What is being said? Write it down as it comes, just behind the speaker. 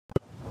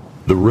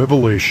The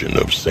Revelation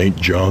of St.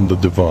 John the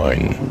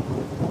Divine.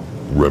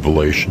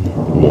 Revelation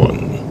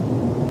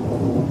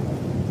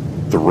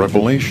 1. The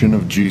revelation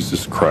of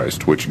Jesus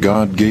Christ, which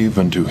God gave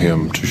unto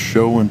him to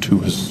show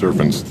unto his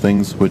servants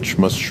things which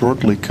must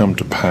shortly come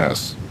to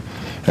pass.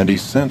 And he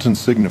sent and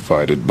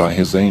signified it by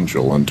his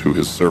angel unto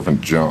his servant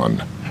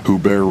John, who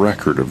bare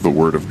record of the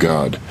word of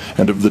God,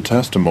 and of the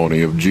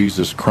testimony of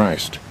Jesus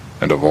Christ,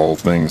 and of all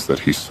things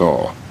that he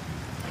saw.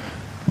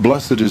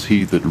 Blessed is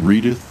he that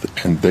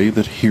readeth, and they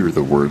that hear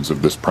the words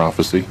of this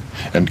prophecy,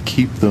 and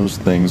keep those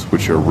things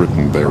which are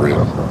written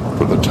therein,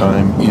 for the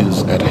time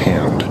is at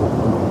hand.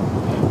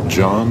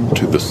 John,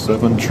 to the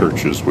 7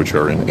 churches which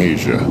are in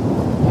Asia.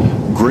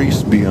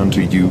 Grace be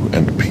unto you,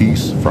 and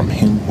peace from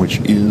him which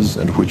is,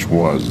 and which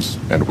was,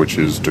 and which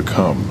is to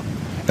come,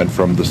 and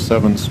from the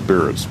 7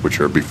 spirits which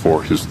are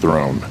before his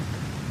throne,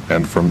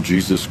 and from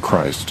Jesus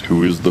Christ,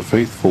 who is the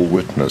faithful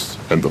witness,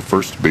 and the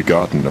first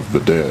begotten of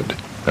the dead,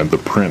 and the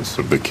prince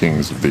of the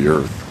kings of the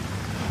earth.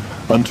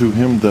 Unto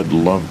him that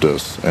loved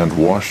us, and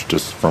washed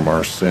us from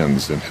our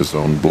sins in his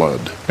own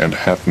blood, and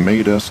hath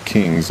made us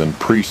kings and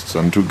priests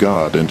unto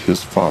God and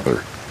his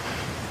Father.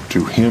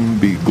 To him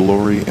be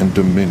glory and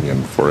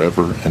dominion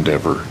forever and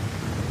ever.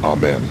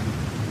 Amen.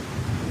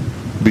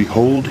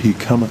 Behold, he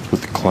cometh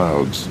with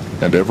clouds,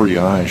 and every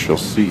eye shall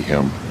see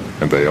him,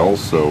 and they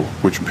also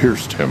which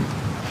pierced him,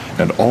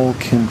 and all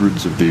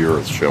kindreds of the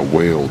earth shall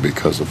wail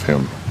because of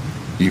him.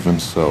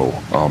 Even so,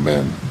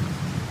 Amen.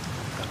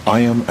 I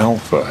am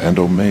Alpha and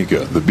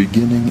Omega, the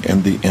beginning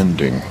and the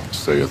ending,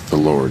 saith the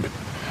Lord,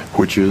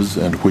 which is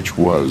and which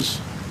was,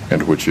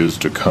 and which is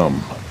to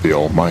come, the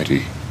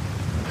Almighty.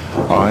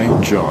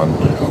 I, John,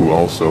 who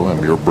also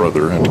am your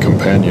brother and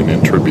companion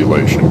in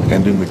tribulation,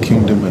 and in the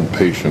kingdom and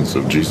patience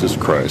of Jesus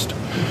Christ,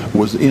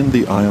 was in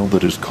the isle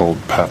that is called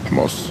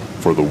Patmos,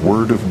 for the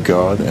word of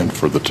God and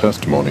for the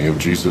testimony of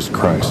Jesus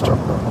Christ.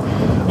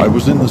 I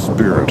was in the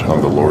Spirit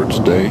on the Lord's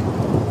day,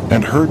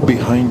 and heard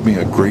behind me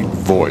a great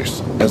voice,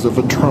 as of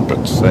a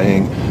trumpet,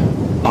 saying,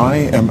 I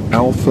am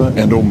Alpha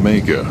and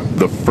Omega,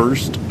 the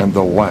first and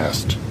the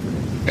last.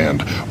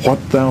 And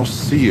what thou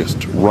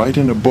seest write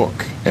in a book,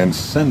 and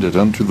send it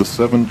unto the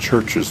 7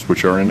 churches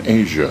which are in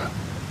Asia,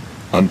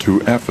 unto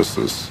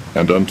Ephesus,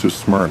 and unto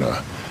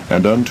Smyrna,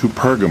 and unto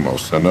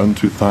Pergamos, and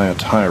unto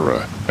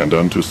Thyatira, and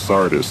unto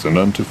Sardis, and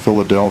unto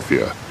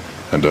Philadelphia,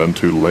 and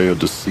unto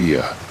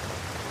Laodicea.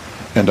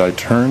 And I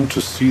turned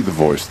to see the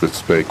voice that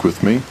spake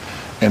with me,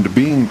 and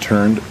being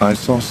turned, I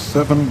saw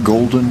 7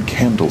 golden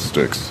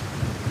candlesticks.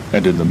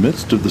 And in the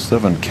midst of the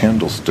 7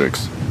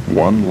 candlesticks,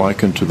 one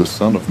like unto the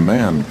Son of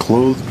Man,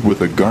 clothed with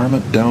a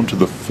garment down to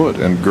the foot,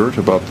 and girt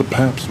about the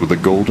paps with a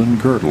golden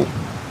girdle.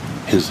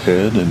 His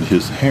head and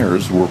his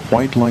hairs were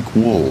white like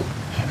wool,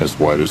 as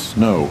white as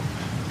snow,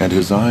 and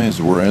his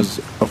eyes were as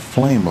a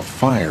flame of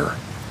fire.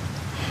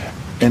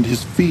 And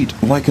his feet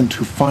like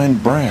unto fine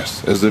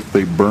brass, as if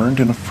they burned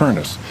in a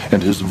furnace,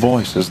 and his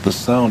voice as the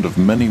sound of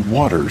many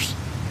waters.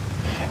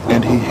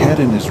 And he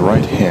had in his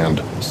right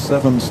hand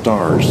 7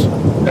 stars,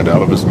 and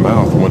out of his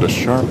mouth went a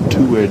sharp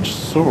 2-edged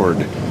sword,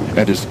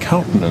 and his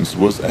countenance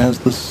was as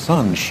the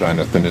sun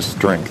shineth in his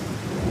strength.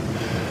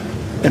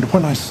 And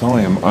when I saw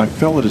him, I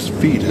fell at his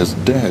feet as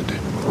dead.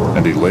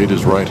 And he laid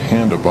his right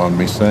hand upon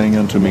me, saying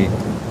unto me,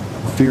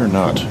 Fear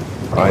not,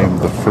 I am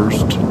the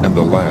first and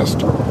the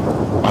last.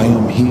 I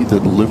am he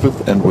that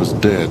liveth and was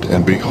dead,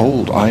 and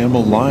behold, I am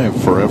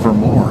alive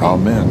forevermore.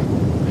 Amen.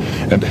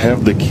 And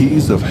have the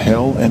keys of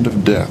hell and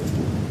of death.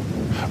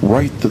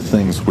 Write the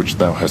things which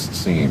thou hast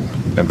seen,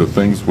 and the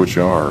things which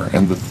are,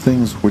 and the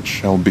things which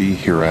shall be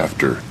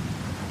hereafter.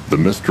 The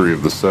mystery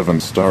of the 7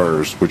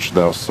 stars which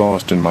thou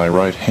sawest in my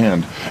right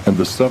hand, and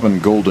the 7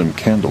 golden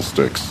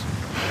candlesticks.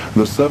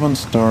 The 7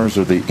 stars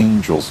are the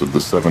angels of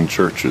the 7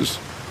 churches,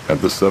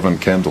 and the 7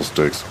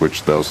 candlesticks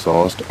which thou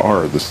sawest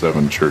are the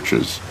 7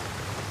 churches.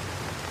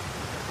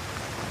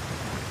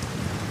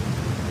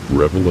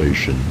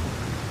 Revelation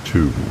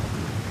 2.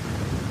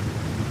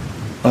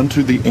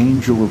 Unto the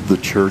angel of the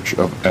church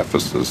of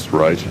Ephesus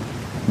write,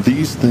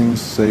 These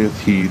things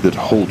saith he that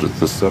holdeth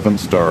the 7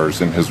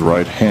 stars in his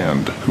right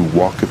hand, who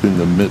walketh in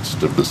the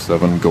midst of the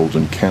 7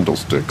 golden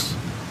candlesticks.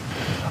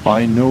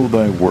 I know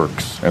thy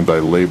works, and thy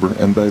labor,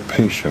 and thy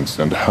patience,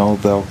 and how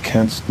thou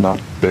canst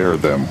not bear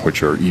them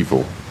which are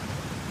evil.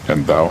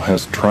 And thou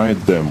hast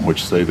tried them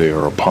which say they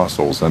are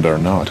apostles, and are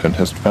not, and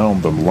hast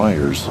found them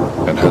liars,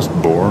 and hast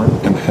borne,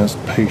 and hast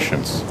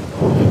patience,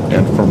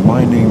 and for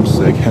my name's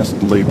sake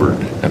hast labored,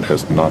 and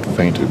hast not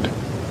fainted.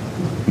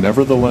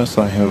 Nevertheless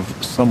I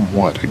have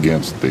somewhat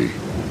against thee,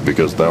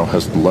 because thou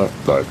hast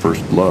left thy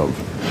first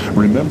love.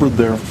 Remember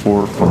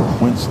therefore from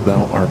whence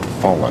thou art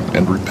fallen,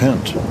 and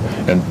repent,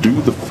 and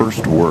do the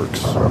first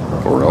works,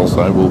 or else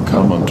I will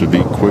come unto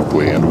thee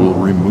quickly, and will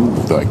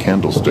remove thy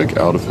candlestick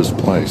out of his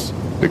place,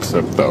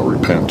 except thou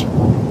repent.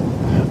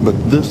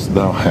 But this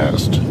thou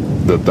hast,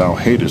 that thou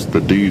hatest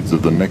the deeds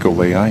of the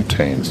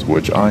Nicolaitanes,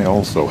 which I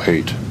also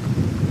hate.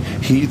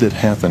 He that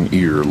hath an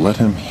ear, let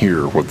him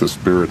hear what the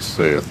Spirit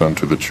saith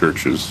unto the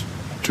churches.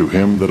 To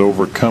him that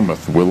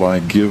overcometh will I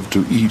give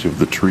to eat of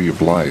the tree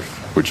of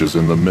life, which is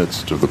in the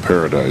midst of the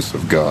paradise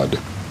of God.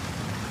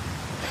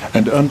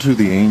 And unto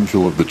the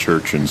angel of the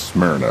church in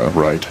Smyrna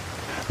write,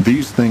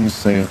 These things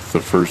saith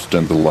the first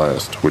and the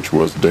last, which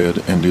was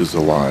dead and is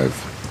alive.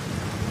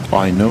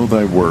 I know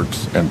thy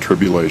works, and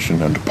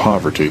tribulation, and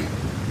poverty,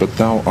 but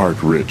thou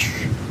art rich.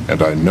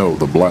 And I know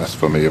the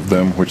blasphemy of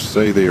them which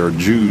say they are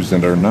Jews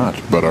and are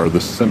not, but are the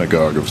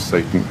synagogue of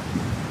Satan.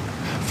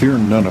 Fear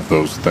none of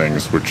those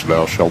things which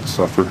thou shalt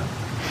suffer.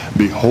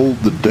 Behold,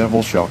 the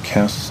devil shall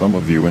cast some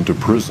of you into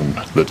prison,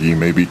 that ye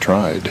may be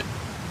tried.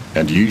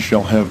 And ye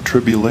shall have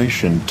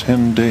tribulation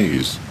 10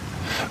 days.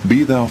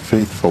 Be thou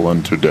faithful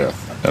unto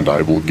death, and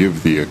I will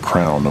give thee a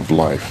crown of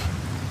life.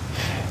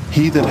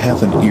 He that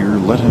hath an ear,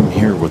 let him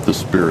hear what the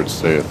Spirit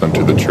saith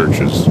unto the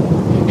churches.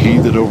 He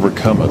that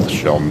overcometh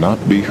shall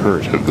not be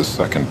hurt of the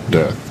second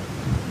death.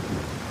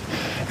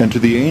 And to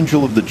the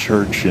angel of the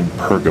church in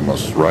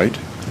Pergamos write,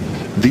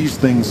 These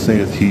things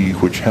saith he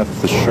which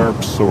hath the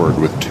sharp sword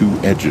with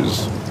 2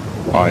 edges.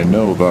 I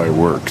know thy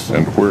works,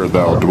 and where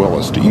thou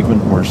dwellest, even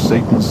where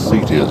Satan's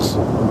seat is.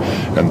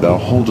 And thou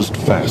holdest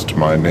fast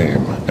my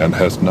name, and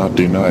hast not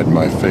denied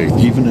my faith,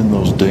 even in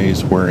those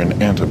days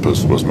wherein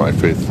Antipas was my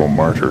faithful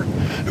martyr,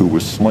 who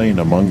was slain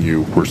among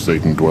you where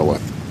Satan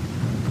dwelleth.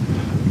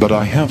 But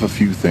I have a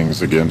few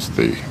things against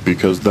thee,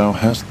 because thou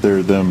hast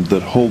there them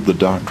that hold the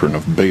doctrine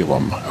of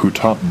Balaam, who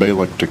taught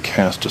Balak to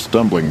cast a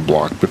stumbling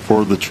block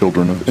before the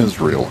children of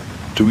Israel,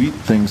 to eat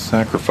things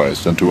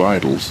sacrificed unto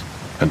idols,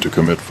 and to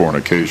commit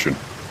fornication.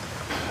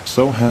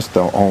 So hast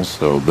thou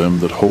also them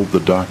that hold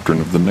the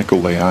doctrine of the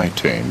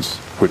Nicolaitanes,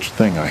 which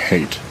thing I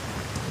hate.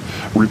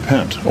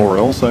 Repent, or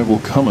else I will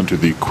come unto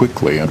thee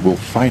quickly, and will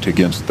fight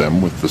against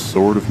them with the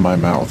sword of my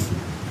mouth.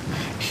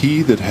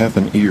 He that hath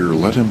an ear,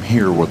 let him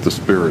hear what the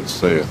Spirit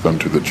saith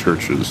unto the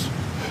churches.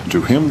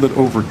 To him that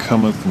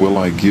overcometh will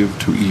I give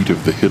to eat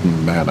of the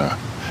hidden manna,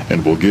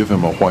 and will give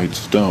him a white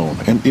stone,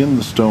 and in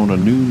the stone a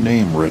new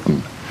name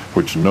written,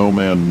 which no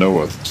man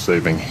knoweth,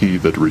 saving he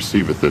that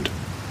receiveth it.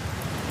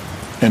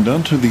 And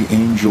unto the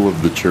angel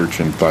of the church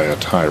in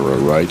Thyatira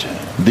write,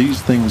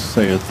 These things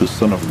saith the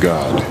Son of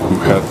God, who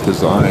hath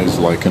his eyes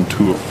like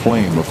unto a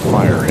flame of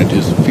fire, and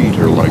his feet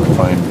are like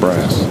fine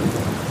brass.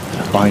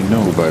 I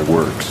know thy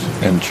works,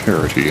 and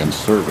charity, and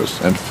service,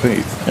 and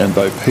faith, and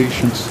thy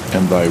patience,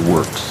 and thy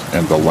works,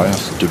 and the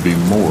last to be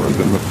more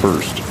than the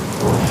first.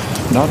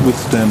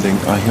 Notwithstanding,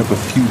 I have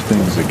a few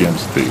things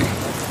against thee,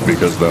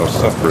 because thou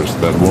sufferest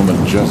that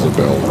woman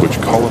Jezebel,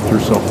 which calleth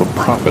herself a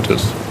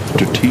prophetess,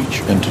 to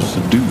teach and to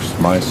seduce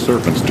my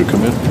servants to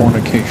commit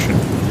fornication,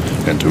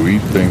 and to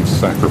eat things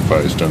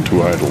sacrificed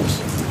unto idols.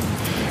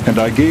 And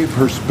I gave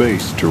her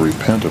space to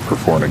repent of her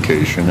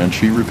fornication, and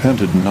she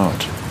repented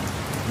not.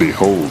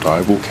 Behold,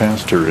 I will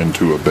cast her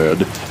into a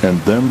bed, and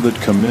them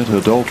that commit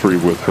adultery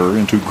with her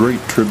into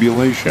great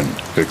tribulation,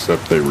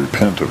 except they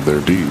repent of their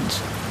deeds.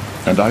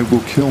 And I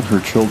will kill her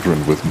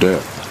children with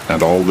death,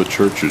 and all the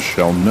churches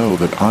shall know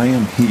that I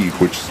am he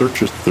which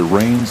searcheth the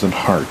reins and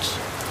hearts,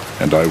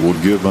 and I will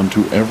give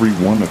unto every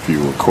one of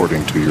you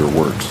according to your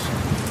works.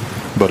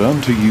 But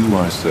unto you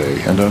I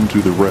say, and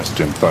unto the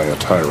rest in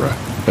Thyatira,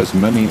 as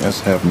many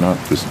as have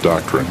not this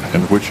doctrine,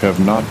 and which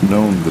have not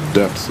known the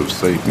depths of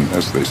Satan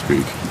as they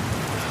speak,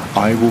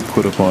 I will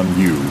put upon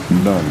you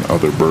none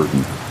other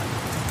burden,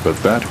 but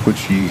that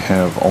which ye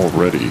have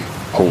already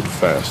hold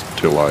fast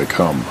till I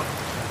come.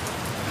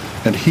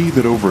 And he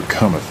that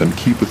overcometh and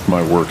keepeth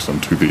my works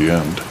unto the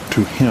end,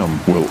 to him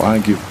will I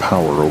give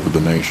power over the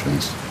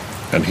nations.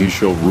 And he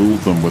shall rule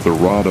them with a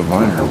rod of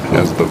iron,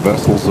 as the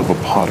vessels of a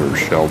potter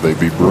shall they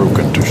be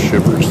broken to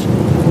shivers,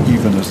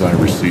 even as I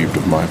received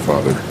of my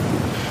Father.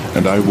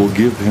 And I will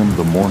give him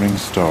the morning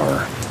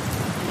star.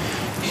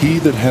 He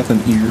that hath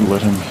an ear,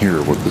 let him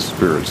hear what the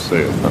Spirit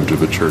saith unto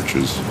the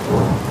churches.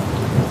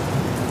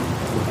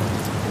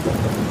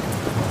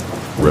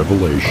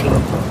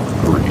 Revelation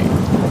 3.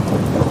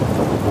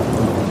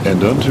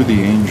 And unto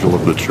the angel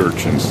of the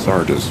church in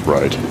Sardis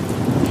write,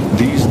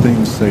 These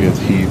things saith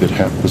he that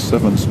hath the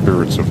 7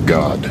 spirits of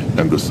God,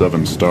 and the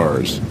 7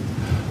 stars.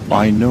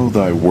 I know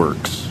thy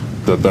works,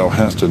 that thou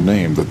hast a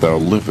name that thou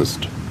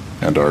livest,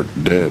 and art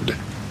dead.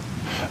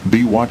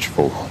 Be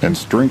watchful, and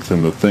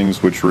strengthen the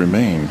things which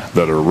remain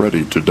that are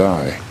ready to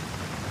die.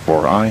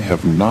 For I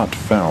have not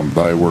found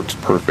thy works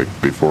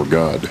perfect before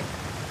God.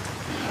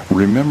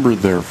 Remember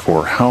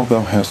therefore how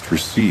thou hast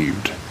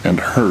received, and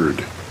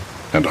heard,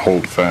 and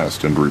hold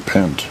fast and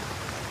repent.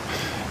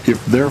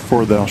 If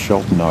therefore thou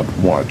shalt not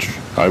watch,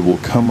 I will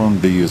come on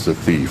thee as a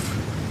thief,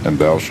 and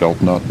thou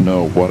shalt not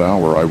know what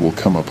hour I will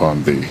come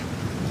upon thee.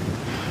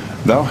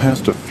 Thou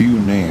hast a few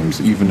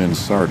names even in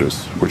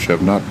Sardis, which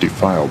have not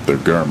defiled their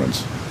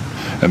garments,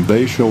 and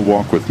they shall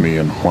walk with me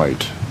in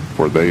white,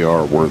 for they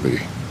are worthy.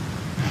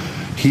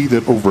 He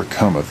that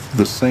overcometh,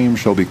 the same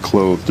shall be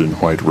clothed in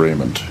white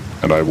raiment,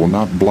 and I will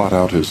not blot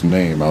out his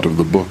name out of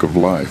the book of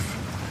life,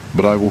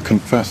 but I will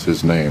confess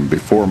his name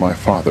before my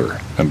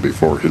Father and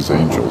before his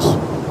angels.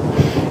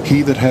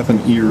 He that hath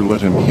an ear,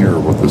 let him hear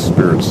what the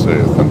Spirit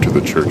saith unto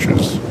the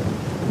churches.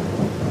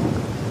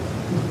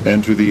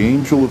 And to the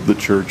angel of the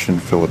church in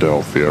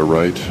Philadelphia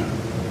write,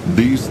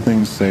 These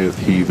things saith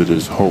he that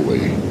is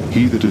holy,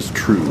 he that is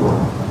true,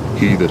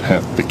 he that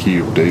hath the key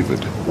of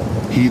David,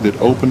 he that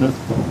openeth,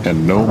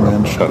 and no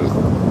man shutteth,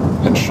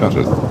 and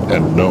shutteth,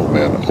 and no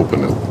man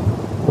openeth.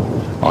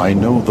 I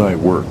know thy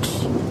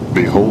works.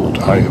 Behold,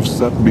 I have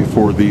set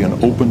before thee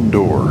an open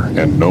door,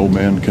 and no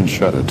man can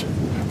shut it.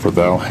 For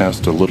thou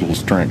hast a little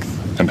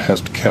strength, and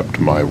hast kept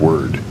my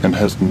word, and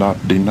hast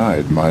not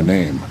denied my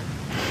name.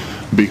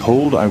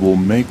 Behold, I will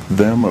make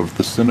them of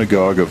the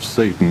synagogue of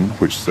Satan,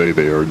 which say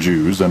they are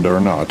Jews, and are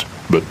not,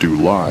 but do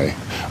lie.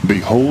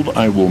 Behold,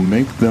 I will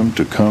make them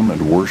to come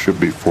and worship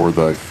before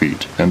thy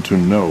feet, and to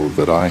know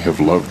that I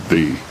have loved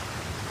thee.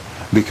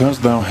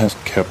 Because thou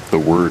hast kept the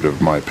word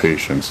of my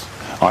patience,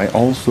 I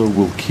also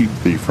will keep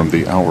thee from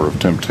the hour of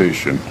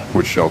temptation,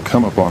 which shall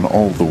come upon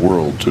all the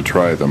world to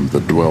try them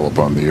that dwell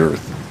upon the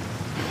earth.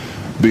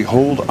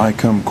 Behold, I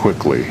come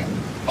quickly.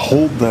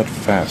 Hold that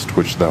fast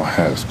which thou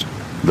hast,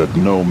 that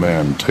no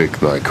man take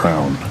thy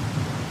crown.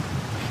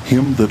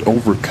 Him that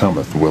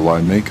overcometh will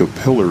I make a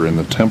pillar in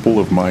the temple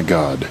of my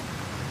God,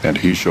 and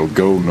he shall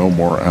go no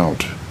more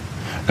out.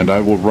 And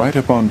I will write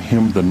upon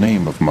him the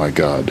name of my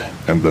God,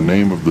 and the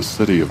name of the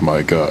city of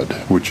my God,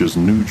 which is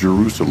New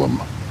Jerusalem,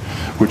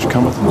 which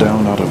cometh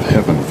down out of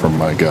heaven from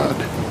my God,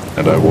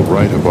 and I will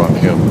write upon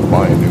him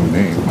my new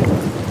name.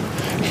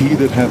 He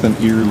that hath an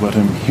ear, let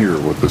him hear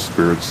what the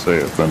Spirit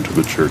saith unto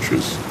the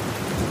churches.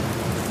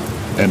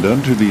 And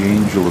unto the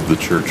angel of the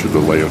church of the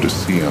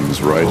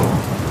Laodiceans write,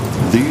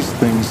 These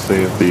things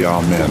saith the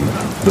Amen,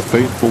 the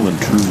faithful and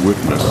true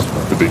witness,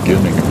 the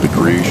beginning of the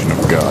creation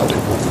of God.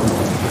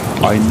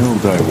 I know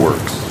thy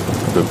works,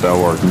 that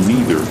thou art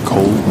neither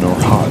cold nor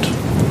hot.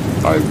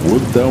 I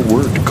would thou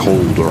wert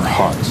cold or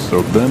hot,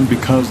 so then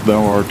because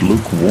thou art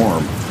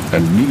lukewarm,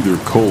 and neither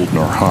cold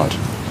nor hot,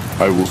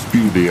 I will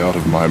spew thee out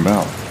of my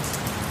mouth.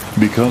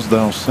 Because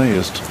thou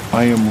sayest,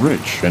 I am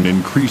rich, and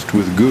increased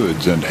with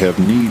goods, and have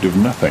need of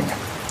nothing,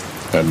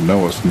 and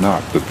knowest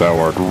not that thou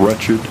art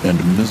wretched,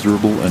 and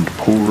miserable, and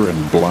poor,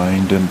 and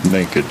blind, and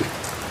naked.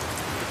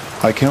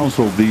 I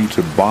counsel thee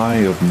to buy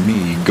of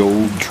me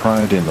gold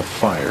tried in the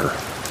fire,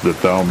 that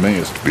thou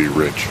mayest be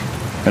rich,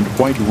 and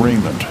white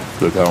raiment,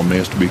 that thou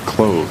mayest be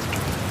clothed,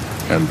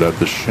 and that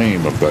the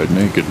shame of thy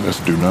nakedness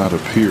do not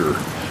appear,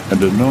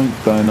 and anoint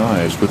thine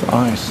eyes with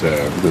eye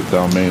salve, that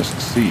thou mayest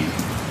see.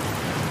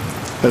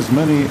 As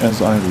many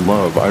as I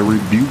love I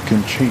rebuke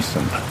and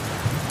chasten.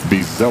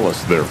 Be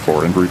zealous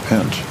therefore, and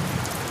repent.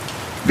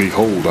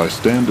 Behold, I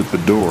stand at the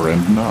door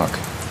and knock.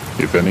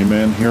 If any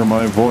man hear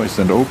my voice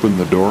and open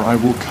the door, I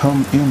will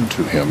come in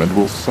to him, and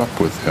will sup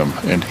with him,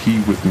 and he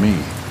with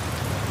me.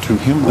 To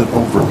him that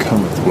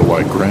overcometh will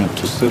I grant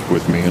to sit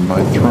with me in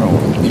my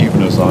throne,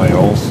 even as I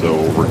also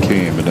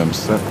overcame, and am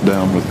set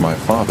down with my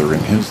Father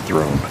in his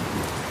throne.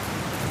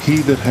 He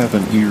that hath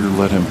an ear,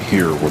 let him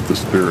hear what the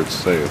Spirit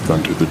saith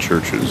unto the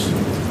churches.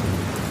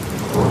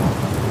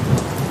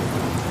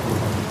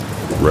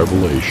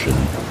 Revelation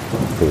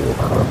 4.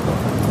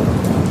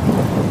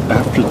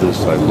 After this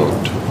I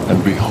looked,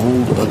 and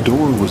behold, a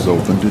door was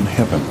opened in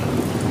heaven.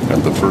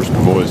 And the first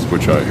voice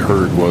which I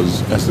heard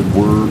was, as it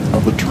were,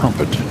 of a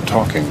trumpet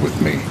talking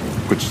with me,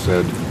 which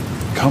said,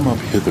 Come up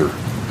hither,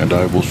 and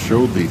I will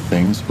show thee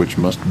things which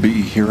must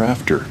be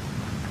hereafter.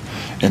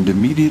 And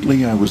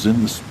immediately I was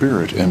in the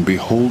Spirit, and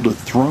behold, a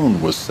throne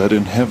was set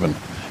in heaven,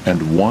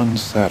 and one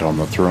sat on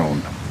the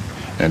throne.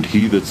 And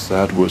he that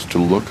sat was to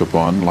look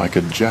upon like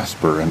a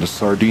jasper and a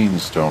sardine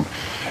stone,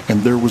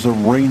 and there was a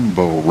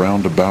rainbow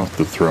round about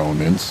the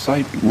throne, in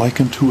sight like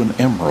unto an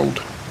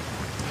emerald.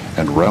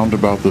 And round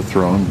about the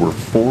throne were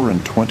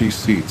 24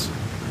 seats,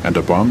 and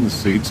upon the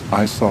seats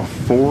I saw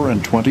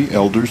 24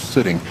 elders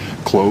sitting,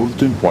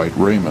 clothed in white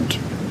raiment,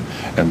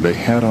 and they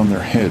had on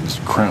their heads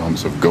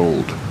crowns of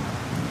gold.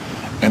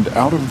 And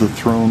out of the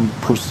throne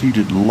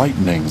proceeded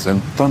lightnings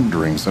and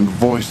thunderings and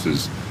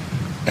voices,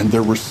 and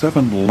there were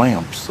 7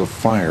 lamps of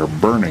fire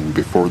burning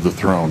before the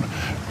throne,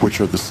 which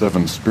are the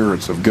 7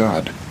 spirits of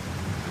God.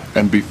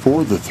 And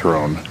before the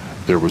throne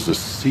there was a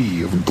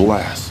sea of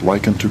glass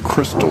like unto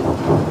crystal,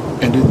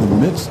 and in the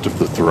midst of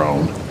the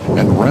throne,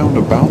 and round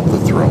about the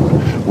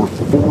throne, were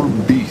 4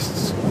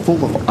 beasts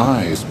full of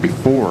eyes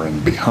before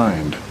and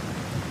behind.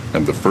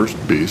 And the first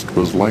beast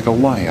was like a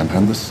lion,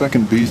 and the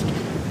second beast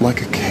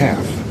like a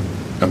calf,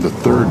 and the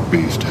third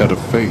beast had a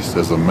face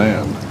as a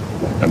man,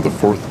 and the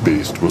fourth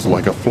beast was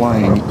like a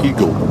flying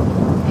eagle.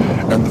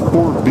 And the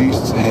 4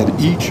 beasts had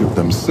each of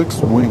them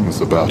 6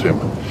 wings about him,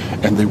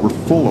 and they were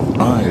full of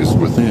eyes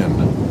within,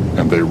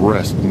 and they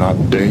rest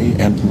not day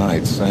and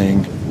night,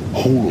 saying,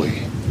 Holy,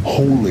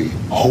 holy,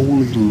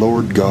 holy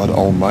Lord God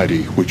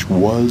Almighty, which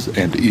was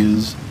and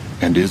is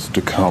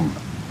to come.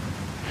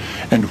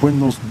 And when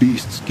those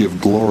beasts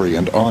give glory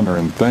and honor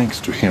and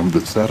thanks to him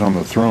that sat on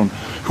the throne,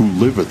 who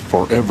liveth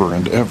for ever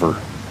and ever,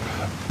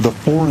 the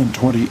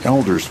 24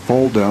 elders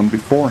fall down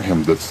before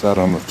him that sat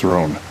on the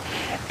throne,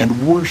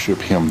 and worship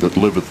him that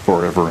liveth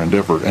for ever and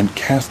ever, and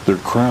cast their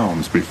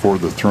crowns before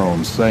the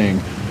throne,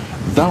 saying,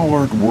 Thou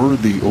art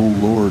worthy, O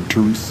Lord,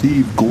 to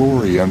receive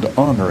glory and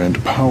honor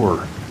and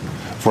power,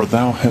 for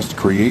thou hast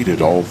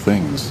created all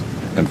things,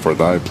 and for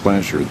thy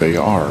pleasure they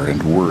are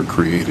and were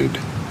created.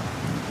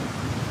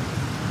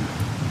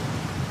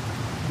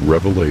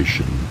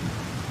 Revelation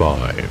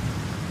 5.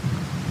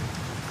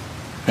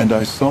 And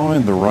I saw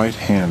in the right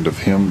hand of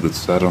him that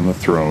sat on the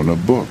throne a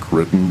book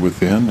written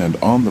within and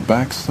on the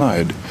back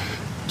side,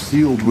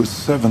 sealed with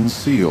 7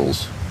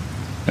 seals.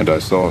 And I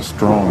saw a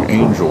strong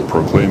angel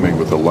proclaiming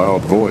with a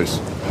loud voice,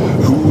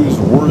 Who is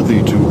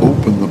worthy to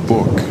open the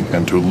book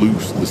and to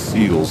loose the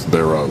seals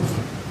thereof?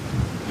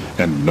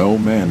 And no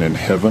man in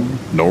heaven,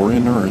 nor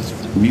in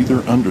earth,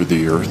 neither under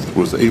the earth,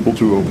 was able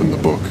to open the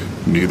book,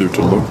 neither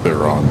to look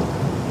thereon.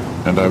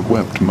 And I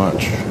wept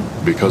much,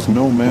 because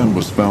no man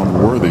was found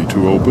worthy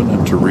to open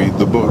and to read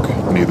the book,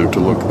 neither to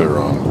look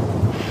thereon.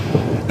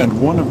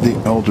 And one of the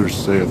elders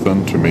saith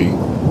unto me,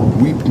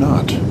 Weep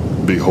not.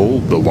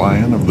 Behold, the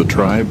Lion of the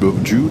tribe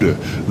of Judah,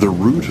 the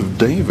root of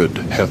David,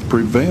 hath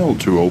prevailed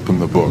to open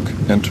the book,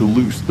 and to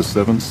loose the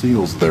 7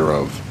 seals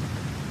thereof.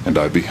 And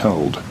I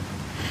beheld,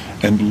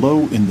 and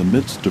lo, in the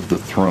midst of the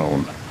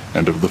throne,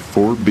 and of the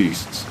 4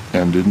 beasts,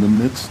 and in the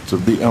midst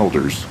of the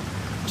elders,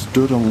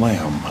 stood a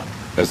lamb,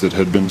 as it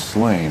had been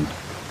slain,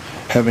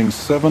 having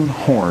 7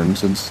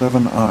 horns and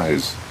 7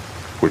 eyes,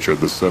 which are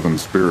the 7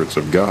 spirits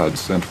of God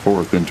sent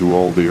forth into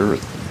all the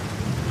earth.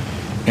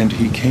 And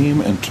he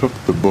came and took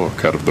the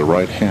book out of the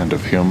right hand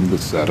of him that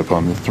sat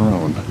upon the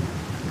throne.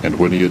 And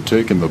when he had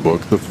taken the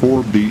book, the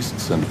 4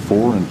 beasts and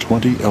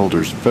 24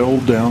 elders fell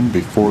down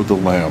before the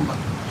Lamb,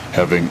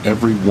 having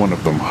every one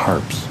of them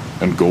harps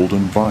and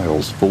golden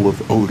vials full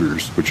of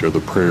odors, which are the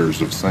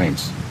prayers of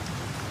saints.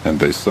 And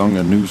they sung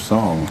a new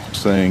song,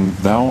 saying,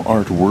 Thou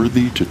art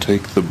worthy to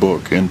take the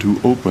book and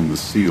to open the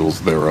seals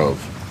thereof.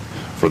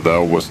 For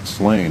thou wast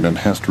slain and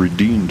hast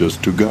redeemed us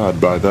to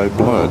God by thy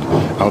blood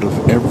out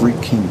of every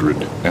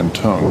kindred and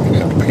tongue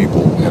and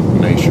people and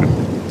nation,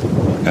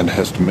 and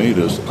hast made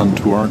us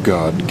unto our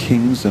God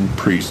kings and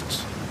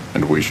priests,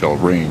 and we shall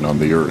reign on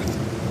the earth.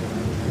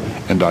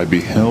 And I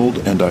beheld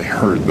and I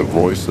heard the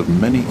voice of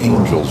many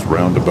angels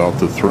round about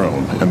the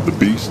throne, and the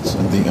beasts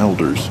and the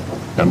elders,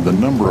 and the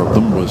number of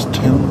them was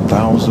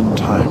 10,000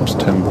 times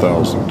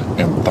 10,000,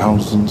 and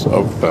thousands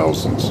of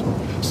thousands,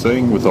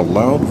 saying with a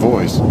loud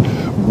voice,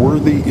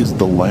 Worthy is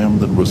the Lamb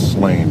that was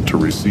slain to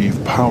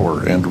receive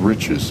power and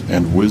riches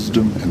and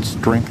wisdom and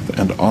strength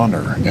and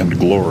honor and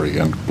glory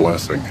and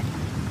blessing.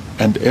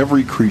 And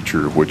every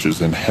creature which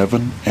is in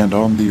heaven and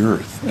on the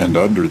earth and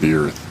under the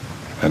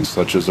earth, and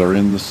such as are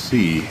in the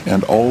sea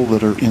and all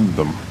that are in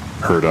them,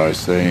 heard I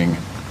saying,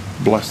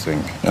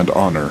 Blessing and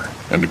honor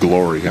and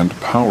glory and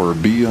power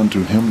be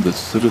unto him that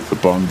sitteth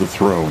upon the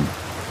throne,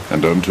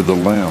 and unto the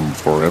Lamb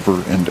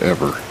forever and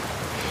ever.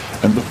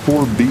 And the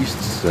 4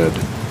 beasts said,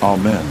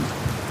 Amen.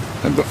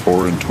 And the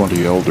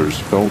 24 elders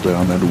fell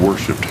down and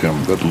worshipped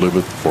him that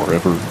liveth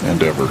forever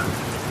and ever.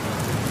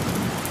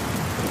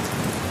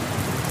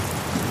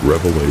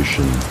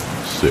 Revelation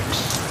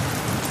 6.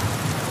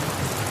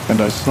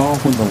 And I saw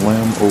when the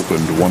Lamb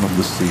opened one of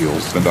the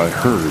seals, and I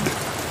heard,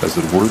 as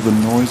it were the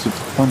noise of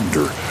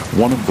thunder,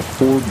 one of the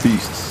 4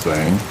 beasts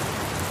saying,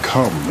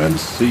 Come and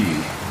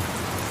see.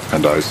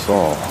 And I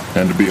saw,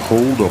 and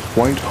behold a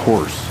white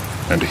horse,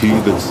 and he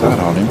that sat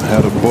on him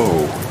had a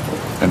bow,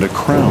 and a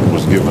crown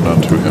was given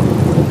unto him,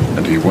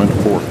 and he went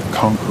forth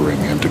conquering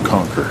and to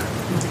conquer.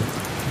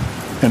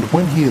 And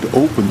when he had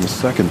opened the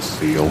 2nd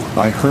seal,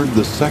 I heard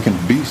the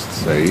 2nd beast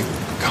say,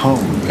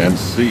 Come and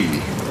see.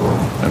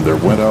 And there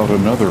went out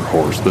another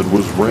horse that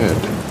was red,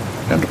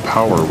 and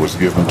power was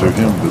given to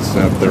him that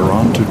sat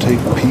thereon to take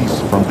peace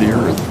from the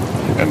earth,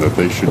 and that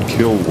they should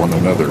kill one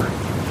another.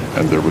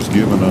 And there was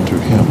given unto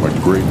him a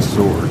great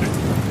sword.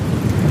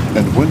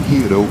 And when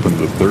he had opened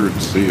the 3rd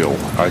seal,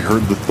 I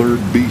heard the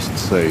 3rd beast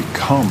say,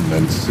 Come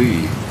and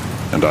see.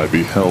 And I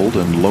beheld,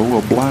 and lo,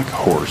 a black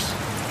horse,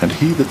 and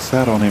he that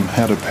sat on him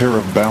had a pair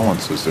of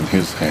balances in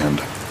his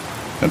hand.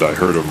 And I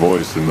heard a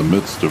voice in the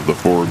midst of the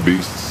 4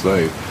 beasts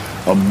say,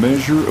 A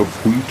measure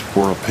of wheat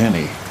for a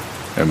penny,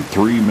 and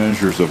 3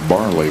 measures of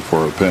barley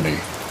for a penny,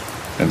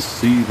 and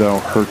see thou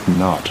hurt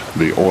not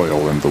the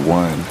oil and the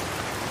wine.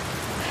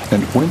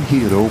 And when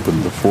he had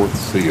opened the 4th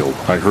seal,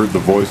 I heard the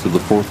voice of the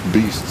 4th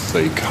beast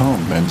say,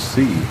 Come and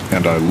see.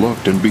 And I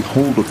looked, and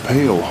behold a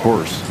pale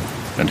horse,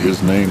 and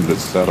his name that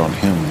sat on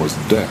him was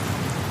Death,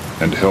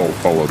 and hell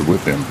followed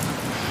with him.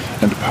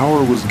 And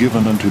power was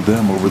given unto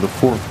them over the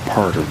 4th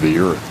part of the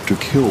earth, to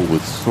kill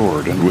with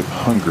sword, and with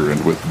hunger,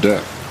 and with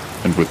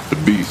death, and with the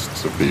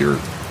beasts of the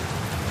earth.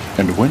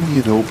 And when he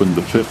had opened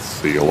the 5th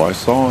seal, I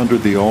saw under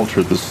the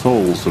altar the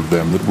souls of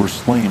them that were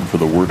slain for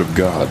the word of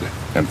God,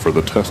 and for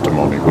the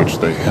testimony which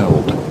they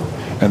held.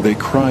 And they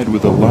cried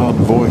with a loud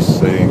voice,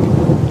 saying,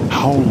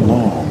 How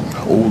long,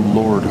 O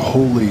Lord,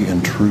 holy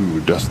and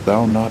true, dost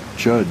thou not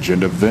judge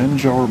and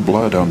avenge our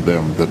blood on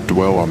them that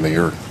dwell on the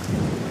earth?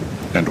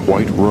 And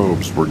white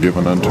robes were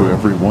given unto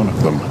every one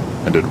of them,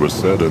 and it was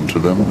said unto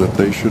them that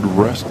they should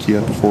rest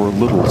yet for a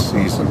little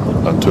season,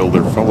 until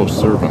their fellow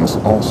servants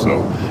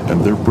also,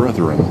 and their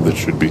brethren that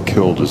should be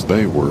killed as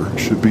they were,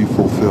 should be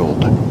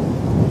fulfilled.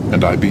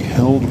 And I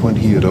beheld when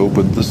he had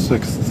opened the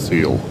 6th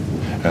seal,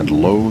 And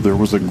lo, there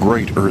was a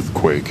great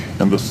earthquake,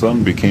 and the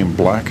sun became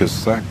black as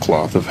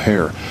sackcloth of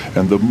hair,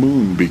 and the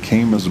moon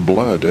became as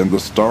blood, and the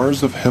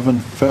stars of heaven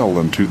fell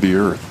unto the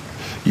earth,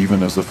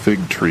 even as a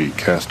fig tree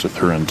casteth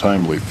her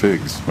untimely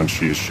figs when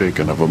she is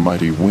shaken of a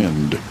mighty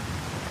wind.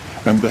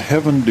 And the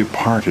heaven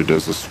departed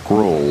as a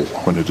scroll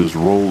when it is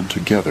rolled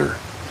together,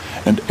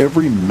 and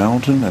every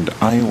mountain and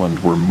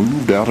island were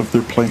moved out of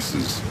their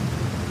places.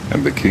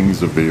 And the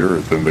kings of the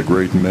earth, and the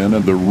great men,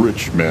 and the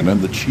rich men,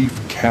 and the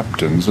chief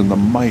captains, and the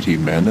mighty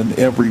men, and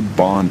every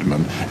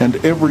bondman, and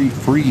every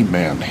free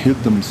man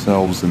hid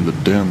themselves in the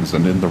dens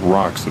and in the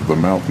rocks of the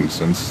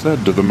mountains, and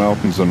said to the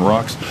mountains and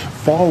rocks,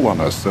 Fall on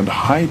us, and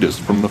hide us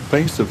from the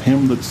face of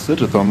him that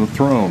sitteth on the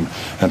throne,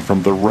 and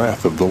from the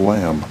wrath of the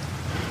Lamb.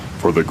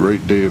 For the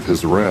great day of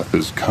his wrath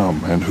is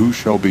come, and who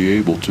shall be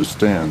able to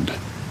stand?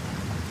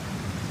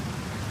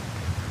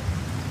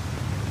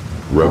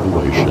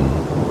 Revelation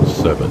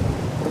 7.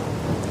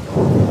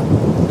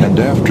 And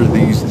after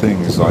these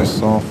things I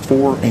saw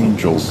 4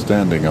 angels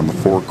standing on the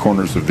 4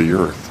 corners of the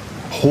earth,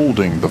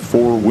 holding the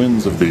 4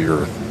 winds of the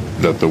earth,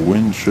 that the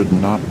wind should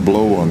not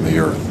blow on the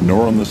earth,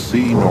 nor on the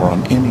sea, nor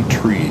on any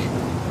tree.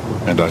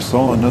 And I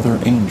saw another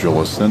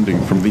angel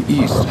ascending from the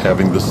east,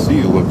 having the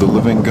seal of the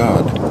living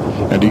God.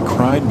 And he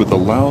cried with a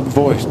loud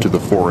voice to the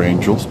 4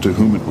 angels to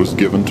whom it was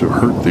given to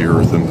hurt the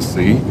earth and the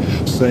sea,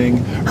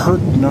 saying,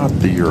 Hurt not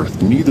the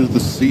earth, neither the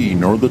sea,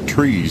 nor the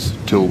trees,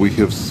 till we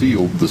have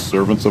sealed the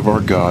servants of our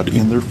God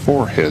in their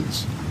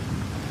foreheads.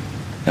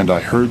 And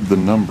I heard the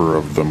number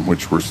of them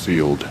which were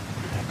sealed.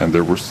 And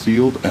there were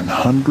sealed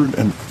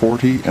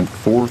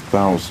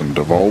 144,000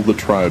 of all the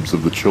tribes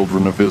of the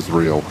children of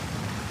Israel.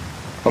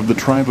 Of the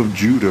tribe of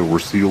Judah were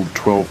sealed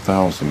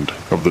 12,000.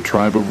 Of the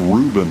tribe of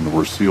Reuben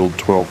were sealed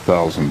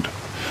 12,000.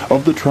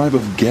 Of the tribe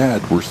of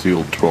Gad were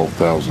sealed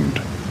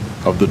 12,000.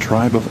 Of the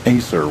tribe of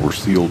Aser were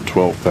sealed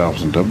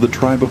 12,000. Of the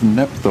tribe of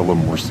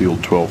Nephthalim were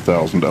sealed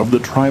 12,000. Of the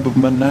tribe of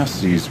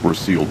Manasseh were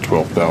sealed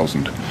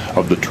 12,000.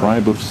 Of the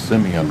tribe of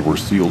Simeon were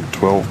sealed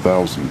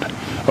 12,000.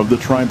 Of the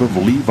tribe of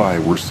Levi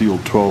were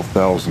sealed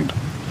 12,000.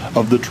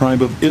 Of the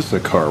tribe of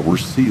Issachar were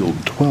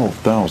sealed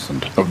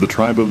 12,000. Of the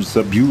tribe of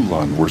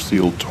Zebulun were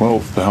sealed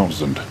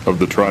 12,000. Of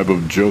the tribe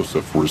of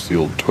Joseph were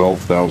sealed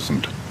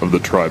 12,000. Of the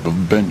tribe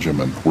of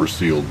Benjamin were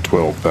sealed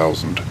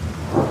 12,000.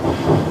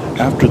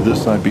 After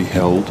this I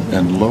beheld,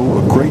 and lo,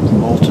 a great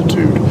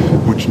multitude,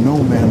 which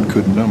no man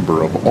could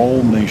number, of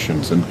all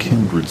nations and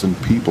kindreds and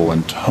people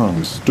and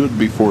tongues, stood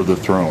before the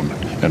throne,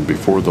 and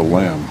before the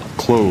Lamb,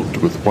 clothed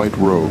with white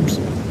robes,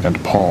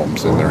 and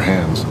palms in their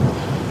hands,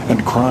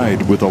 and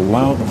cried with a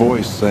loud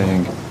voice,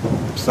 saying,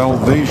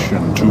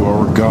 Salvation to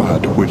our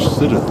God, which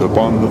sitteth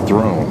upon the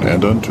throne,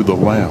 and unto the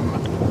Lamb.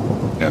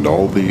 And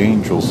all the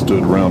angels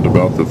stood round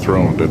about the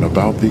throne, and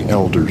about the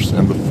elders,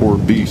 and the 4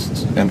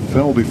 beasts, and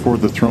fell before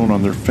the throne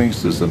on their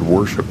faces, and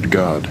worshipped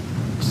God,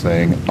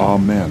 saying,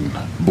 Amen,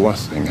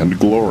 blessing, and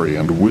glory,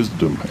 and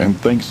wisdom, and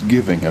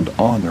thanksgiving, and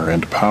honor,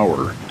 and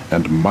power,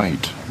 and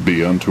might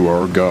be unto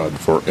our God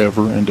for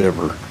ever and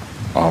ever.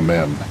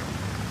 Amen.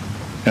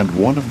 And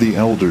one of the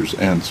elders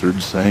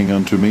answered, saying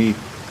unto me,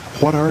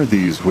 What are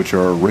these which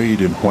are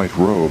arrayed in white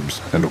robes,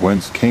 and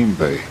whence came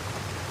they?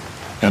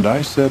 And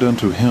I said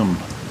unto him,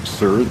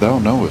 Sir, thou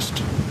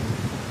knowest.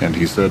 And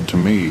he said to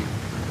me,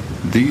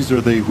 These are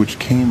they which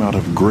came out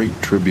of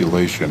great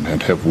tribulation,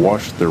 and have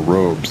washed their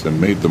robes, and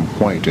made them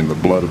white in the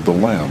blood of the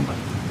Lamb.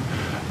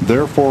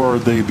 Therefore are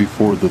they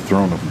before the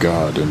throne of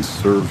God, and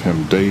serve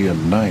him day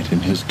and night in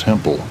his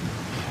temple.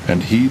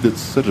 And he that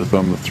sitteth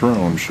on the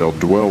throne shall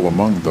dwell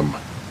among them.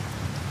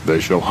 They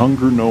shall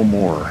hunger no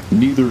more,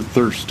 neither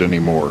thirst any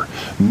more,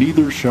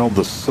 neither shall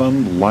the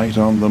sun light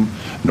on them,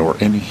 nor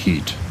any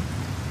heat.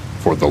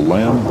 For the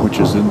Lamb which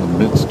is in the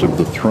midst of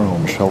the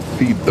throne shall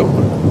feed them,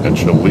 and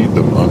shall lead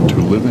them unto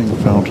living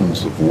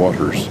fountains of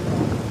waters,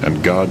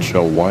 and God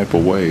shall wipe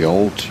away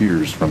all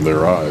tears from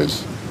their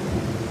eyes.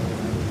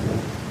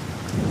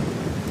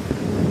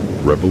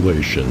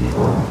 Revelation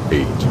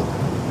 8.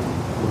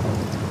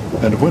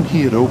 And when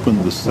he had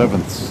opened the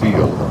 7th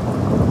seal,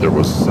 there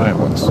was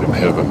silence in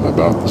heaven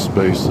about the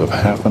space of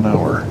half an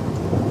hour.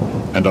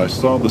 And I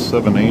saw the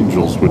 7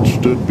 angels which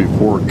stood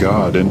before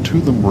God, and to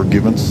them were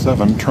given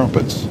 7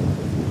 trumpets.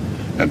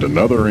 And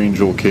another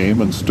angel came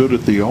and stood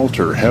at the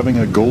altar, having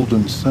a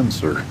golden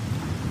censer.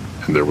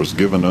 And there was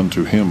given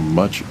unto him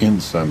much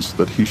incense,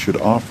 that he should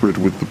offer it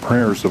with the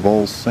prayers of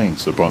all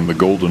saints upon the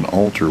golden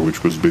altar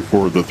which was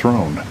before the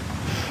throne.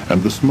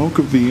 And the smoke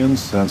of the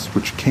incense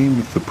which came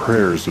with the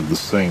prayers of the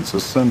saints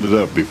ascended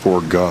up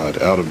before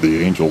God out of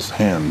the angel's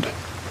hand.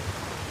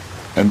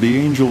 And the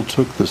angel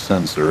took the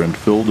censer, and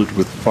filled it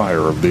with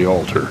fire of the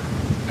altar,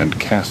 and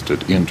cast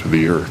it into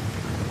the earth.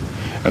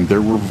 And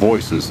there were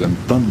voices, and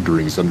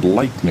thunderings, and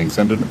lightnings,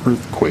 and an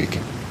earthquake.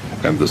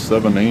 And the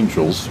 7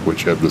 angels,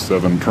 which had the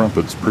 7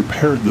 trumpets,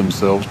 prepared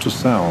themselves to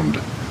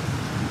sound.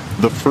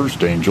 The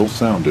first angel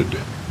sounded,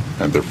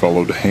 and there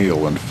followed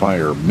hail and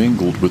fire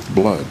mingled with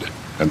blood,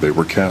 and they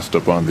were cast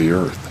upon the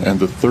earth. And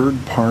the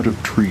 3rd part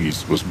of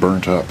trees was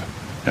burnt up,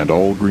 and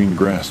all green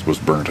grass was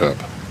burnt up.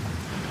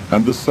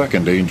 And the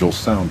 2nd angel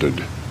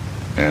sounded,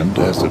 And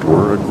as it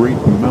were, a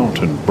great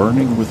mountain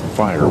burning with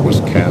fire was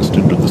cast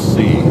into the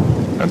sea,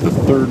 and the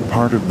third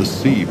part of the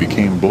sea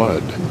became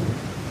blood.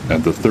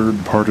 And the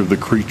third part of the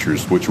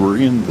creatures which were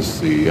in the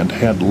sea and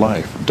had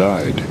life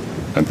died,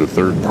 and the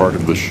third part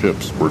of the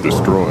ships were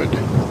destroyed.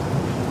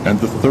 And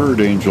the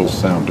third angel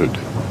sounded,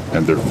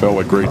 and there fell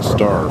a great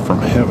star from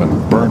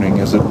heaven, burning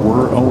as it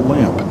were a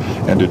lamp,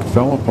 and it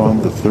fell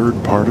upon the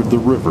third part of the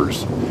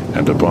rivers,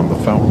 and upon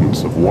the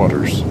fountains of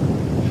waters.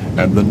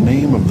 And the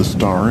name of the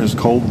star is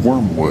called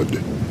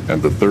Wormwood,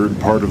 and the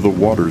third part of the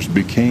waters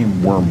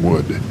became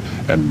wormwood,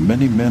 and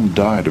many men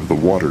died of the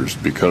waters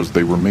because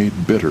they were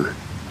made bitter.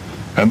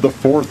 And the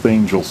fourth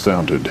angel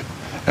sounded,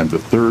 and the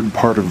third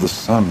part of the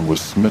sun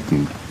was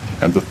smitten,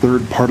 and the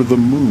third part of the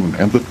moon,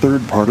 and the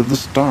third part of the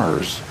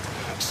stars,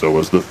 so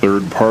as the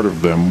third part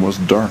of them was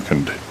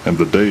darkened, and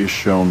the day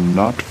shone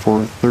not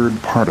for a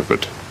third part of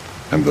it,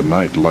 and the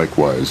night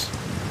likewise.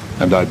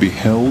 And I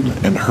beheld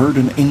and heard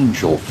an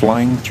angel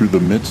flying through the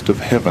midst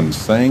of heaven,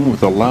 saying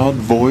with a loud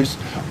voice,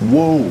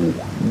 Woe,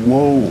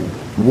 woe,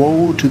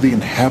 woe to the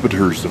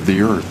inhabitants of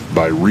the earth,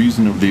 by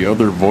reason of the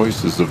other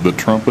voices of the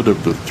trumpet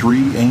of the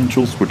three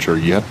angels which are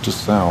yet to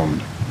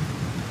sound.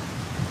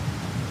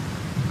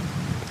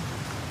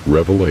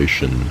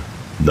 Revelation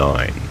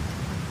 9.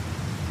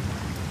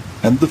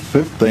 And the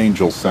fifth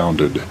angel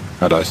sounded,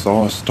 and I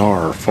saw a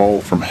star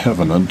fall from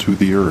heaven unto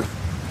the earth.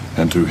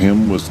 And to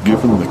him was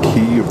given the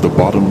key of the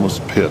bottomless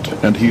pit,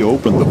 and he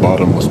opened the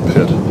bottomless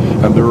pit,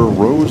 and there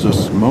arose a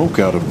smoke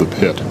out of the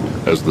pit,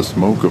 as the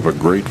smoke of a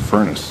great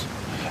furnace.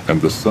 And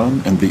the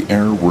sun and the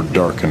air were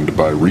darkened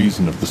by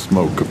reason of the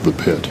smoke of the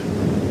pit.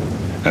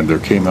 And there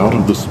came out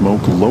of the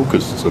smoke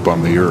locusts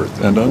upon the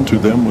earth, and unto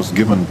them was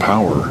given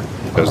power,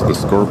 as the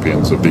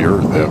scorpions of the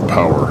earth have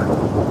power.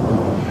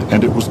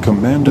 And it was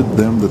commanded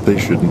them that they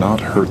should not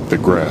hurt the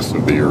grass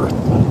of the earth,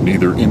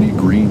 neither any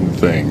green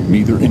thing,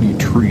 neither any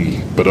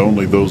tree, but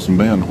only those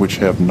men which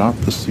have not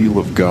the seal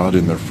of God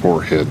in their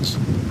foreheads.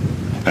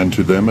 And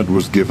to them it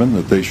was given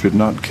that they should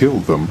not kill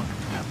them,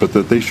 but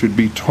that they should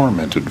be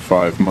tormented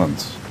 5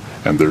 months.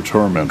 And their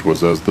torment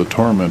was as the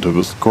torment of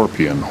a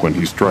scorpion when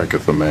he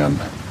striketh a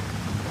man.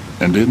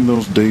 And in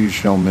those days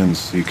shall men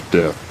seek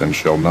death, and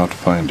shall not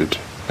find it,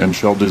 and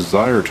shall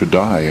desire to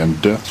die,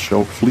 and death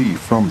shall flee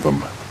from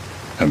them.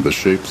 And the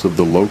shapes of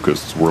the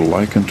locusts were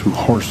like unto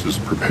horses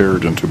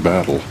prepared unto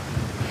battle.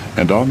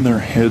 And on their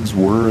heads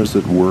were as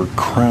it were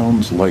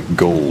crowns like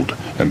gold,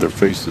 and their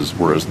faces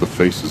were as the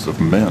faces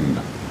of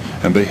men.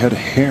 And they had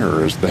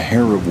hair as the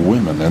hair of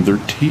women, and their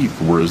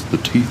teeth were as the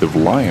teeth of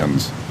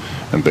lions.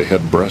 And they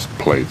had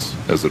breastplates,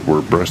 as it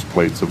were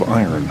breastplates of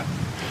iron.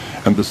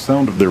 And the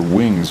sound of their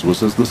wings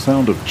was as the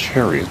sound of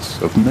chariots,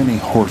 of many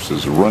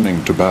horses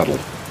running to battle.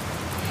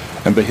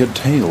 And they had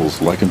tails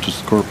like unto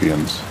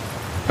scorpions,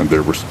 and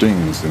there were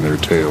stings in their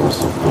tails,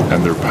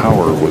 and their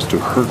power was to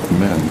hurt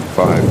men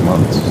 5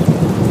 months.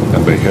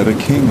 And they had a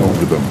king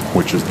over them,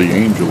 which is the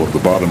angel of the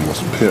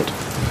bottomless pit,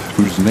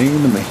 whose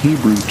name in the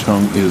Hebrew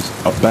tongue is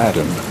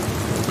Abaddon,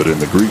 but in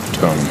the Greek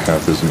tongue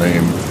hath his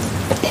name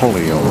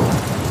Apollyon.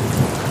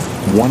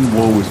 One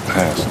woe is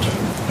past,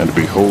 and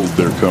behold,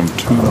 there come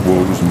 2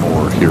 woes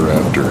more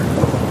hereafter.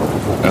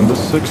 And the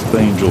sixth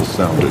angel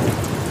sounded,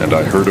 and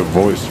I heard a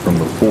voice from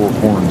the 4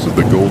 horns of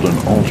the golden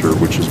altar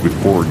which is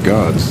before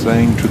God,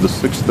 saying to the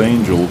sixth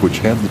angel which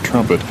had the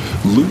trumpet,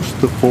 Loose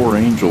the 4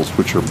 angels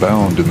which are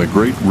bound in the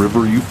great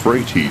river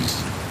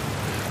Euphrates.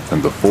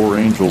 And the 4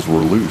 angels were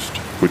loosed,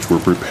 which were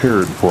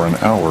prepared for an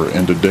hour,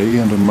 and a day,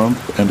 and a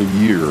month, and a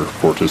year,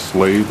 for to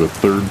slay the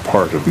third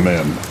part of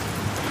men.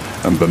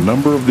 And the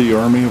number of the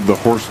army of the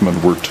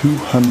horsemen were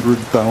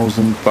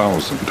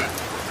 200,000,000,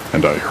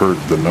 and I heard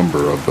the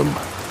number of them.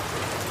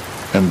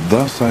 And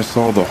thus I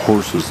saw the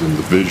horses in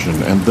the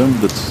vision, and them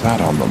that sat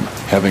on them,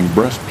 having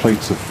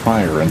breastplates of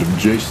fire, and of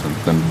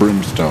jacinth, and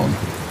brimstone.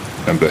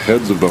 And the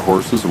heads of the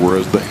horses were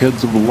as the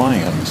heads of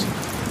lions,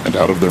 and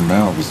out of their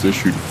mouths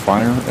issued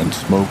fire, and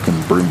smoke,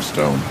 and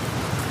brimstone.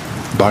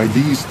 By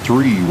these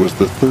 3 was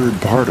the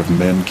third part of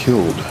men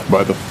killed,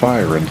 by the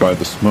fire, and by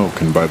the smoke,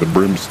 and by the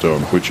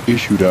brimstone, which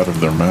issued out of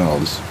their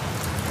mouths.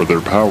 For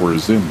their power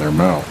is in their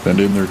mouth,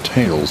 and in their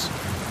tails,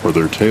 for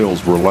their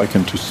tails were like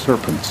unto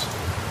serpents,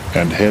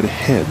 and had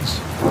heads,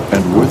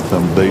 and with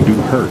them they do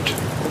hurt.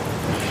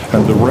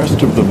 And the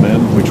rest of the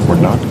men which were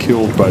not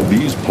killed by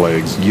these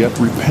plagues yet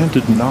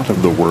repented not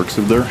of the works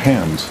of their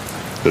hands,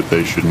 that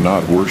they should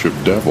not worship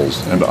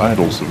devils, and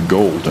idols of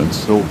gold, and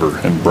silver,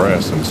 and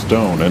brass, and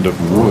stone, and of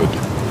wood,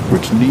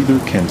 which neither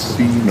can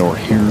see, nor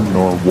hear,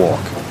 nor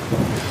walk.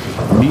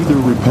 Neither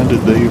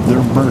repented they of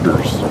their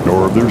murders,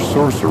 nor of their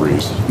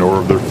sorceries, nor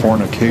of their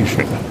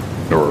fornication,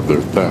 nor of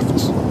their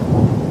thefts.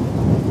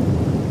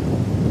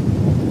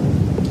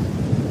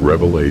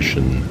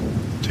 Revelation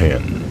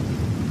 10.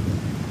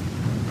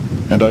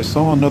 And I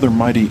saw another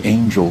mighty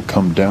angel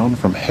come down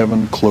from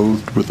heaven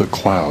clothed with a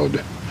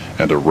cloud,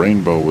 and a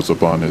rainbow was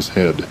upon his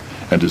head,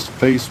 and his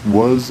face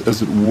was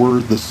as it were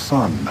the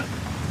sun,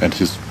 and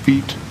his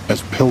feet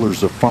as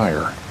pillars of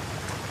fire.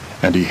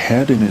 And he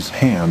had in his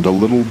hand a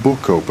little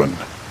book open,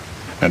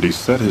 And he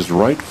set his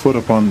right foot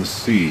upon the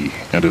sea,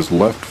 and his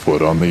left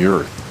foot on the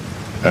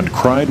earth, and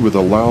cried with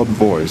a loud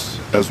voice,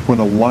 as when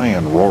a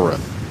lion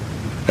roareth.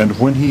 And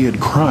when he had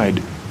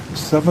cried,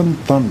 7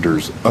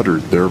 thunders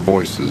uttered their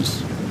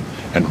voices.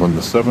 And when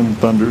the 7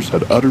 thunders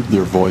had uttered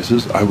their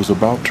voices, I was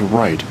about to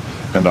write,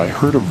 and I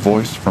heard a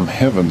voice from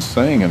heaven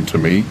saying unto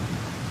me,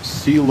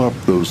 Seal up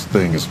those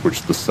things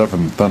which the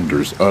 7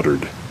 thunders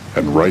uttered,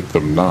 and write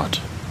them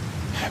not.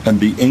 And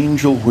the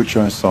angel which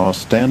I saw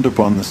stand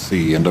upon the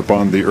sea and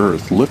upon the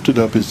earth lifted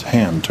up his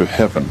hand to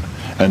heaven,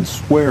 and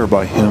sware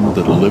by him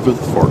that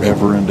liveth for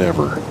ever and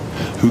ever,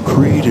 who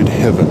created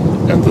heaven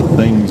and the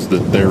things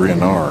that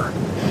therein are,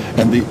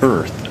 and the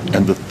earth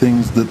and the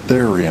things that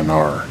therein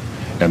are,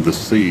 and the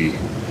sea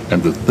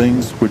and the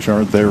things which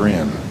are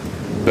therein,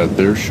 that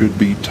there should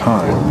be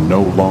time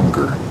no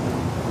longer.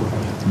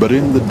 But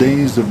in the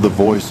days of the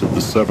voice of the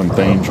 7th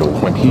angel,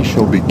 when he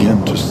shall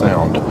begin to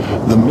sound,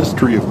 the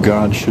mystery of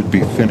God should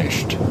be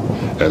finished,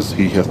 as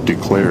he hath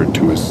declared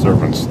to his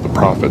servants the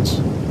prophets.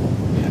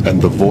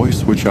 And the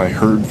voice which I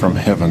heard from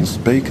heaven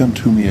spake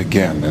unto me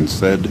again, and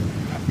said,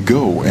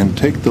 Go and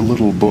take the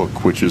little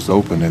book which is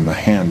open in the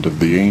hand of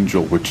the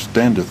angel which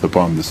standeth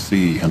upon the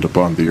sea and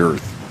upon the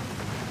earth.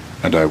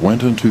 And I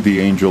went unto the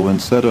angel,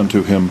 and said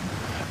unto him,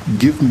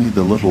 Give me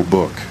the little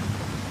book.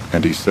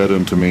 And he said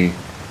unto me,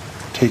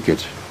 Take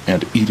it,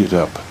 and eat it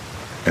up,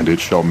 and it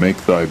shall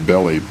make thy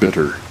belly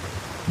bitter,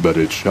 but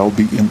it shall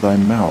be in thy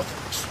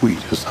mouth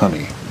sweet as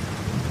honey.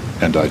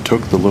 And I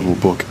took the little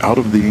book out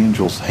of the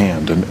angel's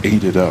hand, and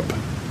ate it up,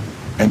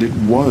 and it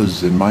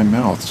was in my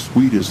mouth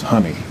sweet as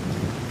honey.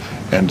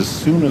 And as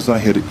soon as I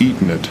had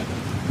eaten it,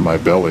 my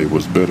belly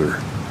was bitter.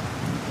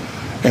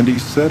 And he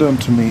said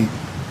unto me,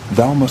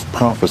 Thou must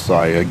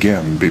prophesy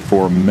again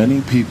before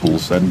many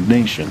peoples and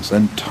nations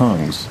and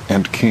tongues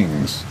and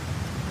kings.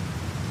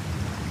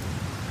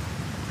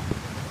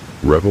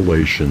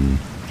 Revelation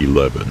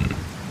 11.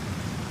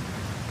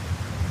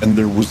 And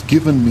there was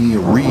given me a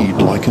reed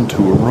like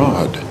unto a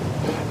rod.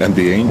 And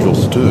the angel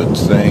stood,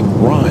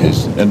 saying,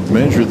 Rise, and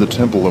measure the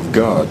temple of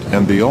God,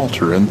 and the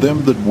altar, and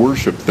them that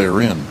worship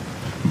therein.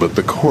 But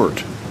the court,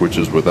 which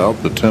is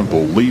without the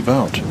temple, leave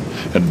out,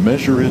 and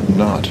measure it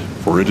not,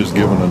 for it is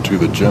given unto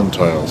the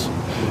Gentiles.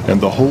 And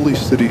the holy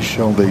city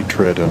shall they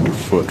tread under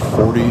foot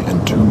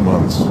 42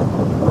 months.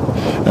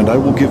 And I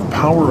will give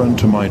power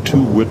unto my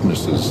 2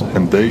 witnesses,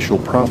 and they shall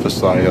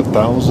prophesy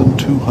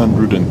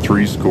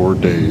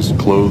 1,260 days,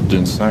 clothed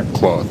in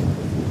sackcloth.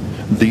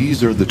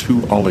 These are the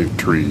 2 olive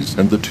trees,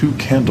 and the 2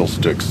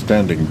 candlesticks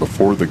standing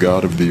before the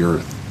God of the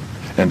earth.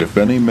 And if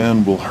any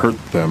man will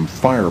hurt them,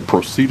 fire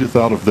proceedeth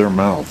out of their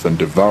mouth, and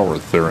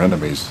devoureth their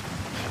enemies.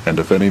 And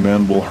if any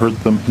man will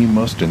hurt them, he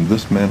must in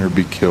this manner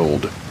be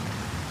killed.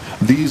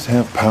 These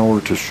have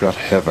power to shut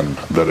heaven,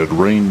 that it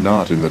rain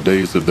not in the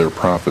days of their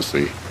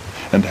prophecy,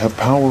 and have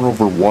power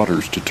over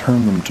waters to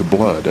turn them to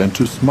blood, and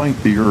to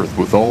smite the earth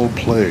with all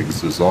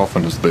plagues as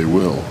often as they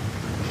will.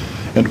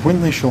 And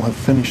when they shall have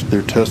finished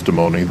their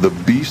testimony, the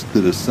beast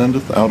that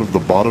ascendeth out of the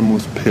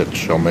bottomless pit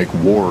shall make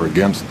war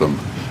against them,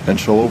 and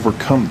shall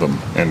overcome them,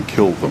 and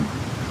kill them.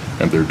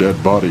 And their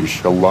dead bodies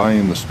shall lie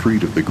in the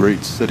street of the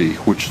great city,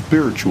 which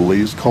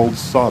spiritually is called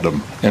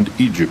Sodom and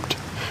Egypt,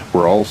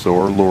 where also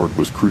our Lord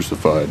was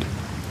crucified.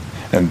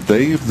 And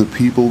they of the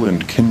people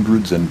and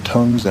kindreds and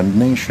tongues and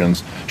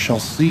nations shall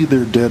see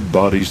their dead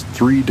bodies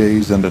 3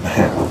 days and a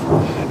half,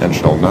 and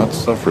shall not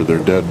suffer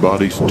their dead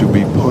bodies to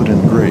be put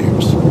in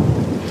graves.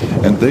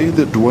 And they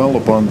that dwell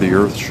upon the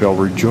earth shall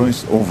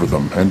rejoice over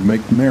them, and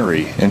make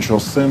merry, and shall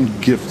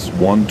send gifts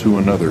one to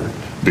another,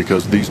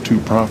 because these 2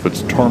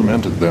 prophets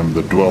tormented them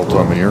that dwelt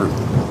on the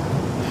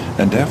earth.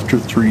 And after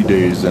 3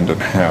 days and a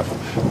half,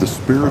 the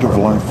Spirit of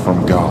life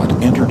from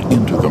God entered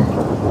into them,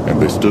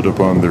 and they stood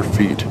upon their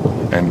feet,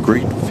 and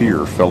great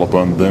fear fell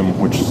upon them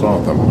which saw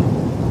them.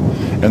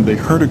 And they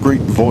heard a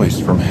great voice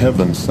from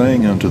heaven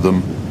saying unto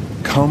them,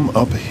 Come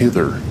up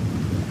hither.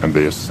 And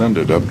they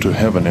ascended up to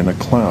heaven in a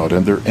cloud,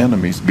 and their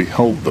enemies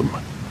beheld them.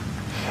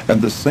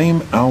 And the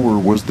same hour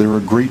was there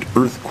a great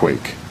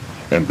earthquake,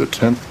 and the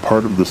 10th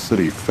part of the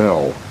city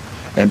fell,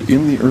 and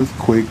in the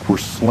earthquake were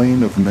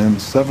slain of men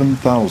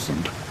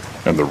 7,000,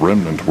 and the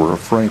remnant were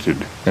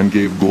affrighted, and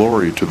gave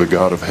glory to the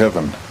God of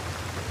heaven.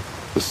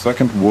 The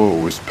 2nd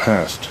woe is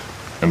past,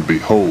 and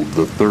behold,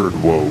 the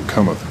 3rd woe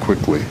cometh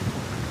quickly.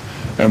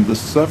 And the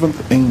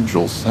 7th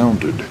angel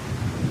sounded,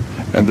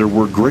 and there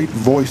were great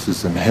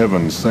voices in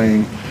heaven,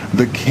 saying,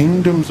 The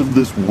kingdoms of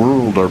this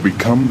world are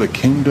become the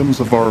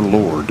kingdoms of our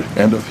Lord,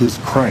 and of his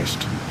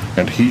Christ,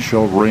 and he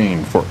shall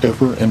reign for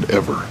ever and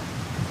ever.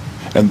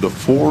 And the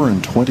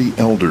 24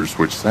 elders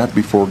which sat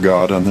before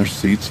God on their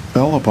seats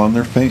fell upon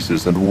their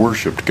faces and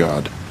worshipped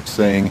God,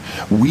 saying,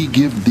 We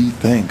give thee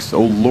thanks,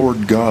 O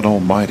Lord God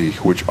Almighty,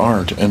 which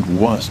art and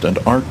wast and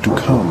art to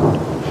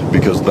come,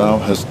 because thou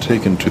hast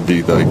taken to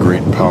thee thy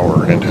great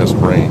power and hast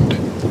reigned.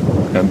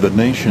 And the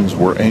nations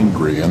were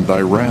angry, and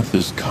thy wrath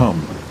is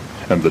come,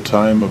 and the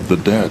time of the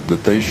dead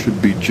that they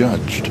should be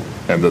judged,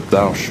 and that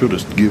thou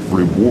shouldest give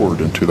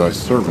reward unto thy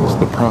servants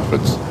the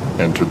prophets,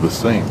 and to the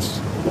saints,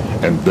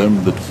 and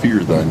them that fear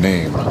thy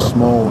name,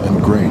 small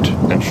and great,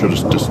 and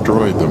shouldest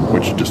destroy them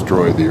which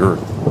destroy the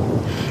earth.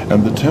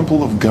 And the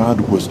temple of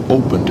God was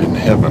opened in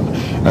heaven,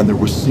 and there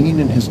was seen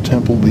in his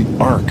temple the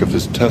ark of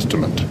his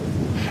testament.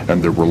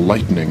 And there were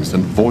lightnings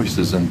and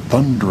voices and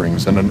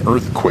thunderings and an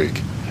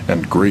earthquake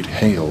and great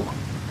hail.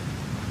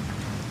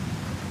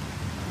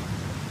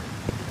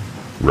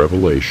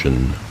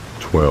 Revelation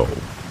 12.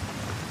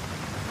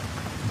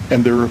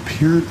 And there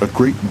appeared a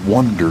great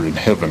wonder in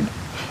heaven,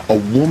 a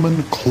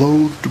woman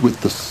clothed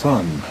with the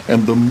sun,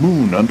 and the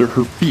moon under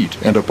her feet,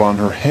 and upon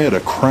her head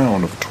a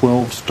crown of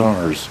 12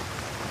 stars.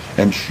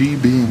 And she,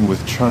 being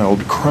with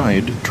child,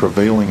 cried,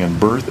 travailing in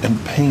birth,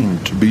 and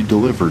pained to be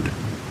delivered.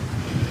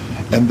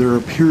 And there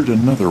appeared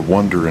another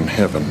wonder in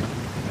heaven,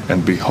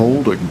 and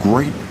behold, a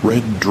great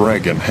red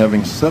dragon,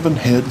 having 7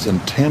 heads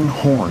and 10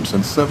 horns,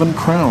 and 7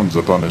 crowns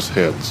upon his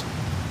heads.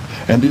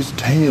 And his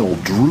tail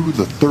drew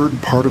the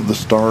 3rd part of the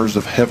stars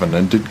of heaven,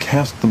 and did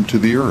cast them to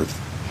the earth.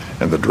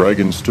 And the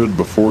dragon stood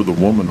before the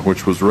woman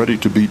which was ready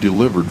to be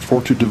delivered,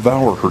 for to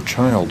devour her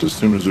child as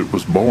soon as it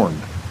was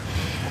born.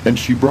 And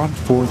she brought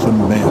forth a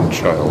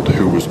man-child,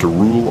 who was to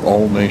rule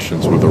all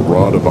nations with a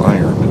rod of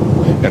iron.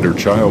 And her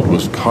child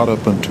was caught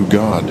up unto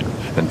God,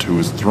 and to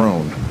his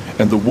throne.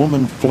 And the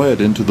woman fled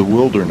into the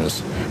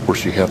wilderness, where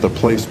she hath a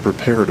place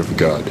prepared of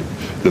God,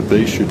 that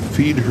they should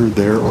feed her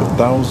there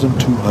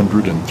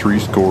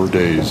 1,260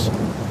 days.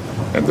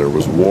 And there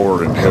was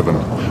war in heaven.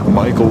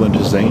 Michael and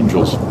his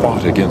angels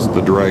fought against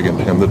the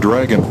dragon, and the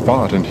dragon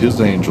fought and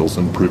his angels,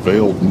 and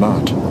prevailed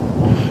not.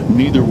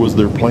 Neither was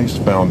their place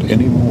found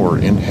any more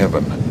in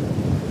heaven.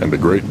 And the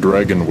great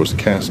dragon was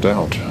cast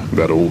out,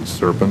 that old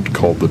serpent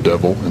called the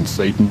devil and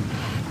Satan,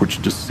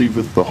 which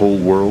deceiveth the whole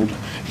world.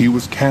 He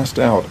was cast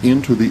out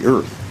into the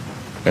earth,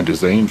 and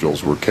his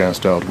angels were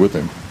cast out with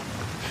him.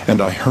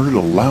 And I heard a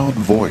loud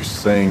voice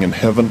saying in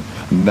heaven,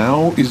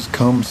 Now is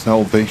come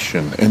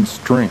salvation and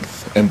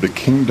strength, and the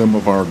kingdom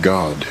of our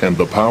God, and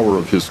the power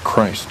of his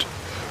Christ.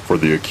 For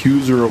the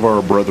accuser of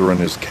our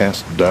brethren is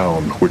cast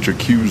down, which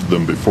accused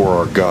them before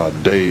our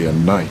God day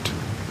and night.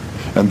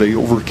 And they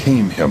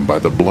overcame him by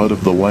the blood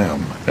of the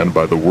Lamb, and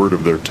by the word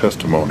of their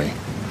testimony,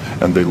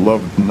 and they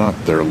loved not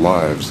their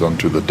lives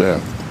unto the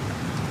death.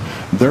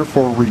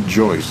 Therefore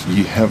rejoice,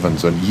 ye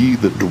heavens, and ye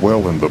that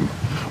dwell in them.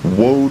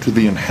 Woe to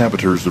the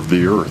inhabitants of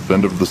the earth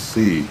and of the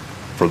sea,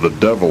 for the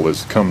devil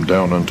is come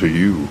down unto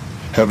you,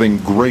 having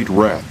great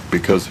wrath,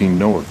 because he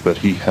knoweth that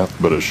he hath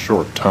but a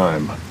short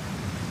time.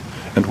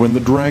 And when the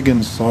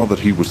dragon saw that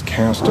he was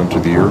cast unto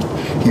the earth,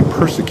 he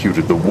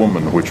persecuted the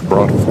woman which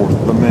brought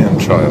forth the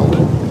man-child.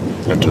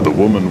 And to the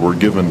woman were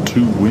given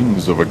 2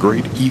 wings of a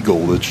great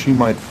eagle, that she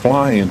might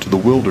fly into the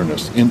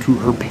wilderness, into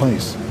her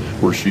place,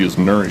 where she is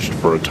nourished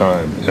for a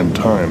time, and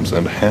times,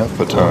 and half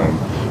a time,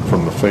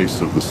 from the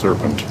face of the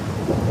serpent.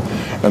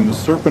 And the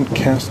serpent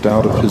cast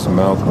out of his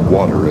mouth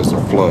water as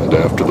a flood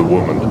after the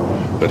woman,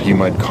 that he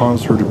might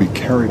cause her to be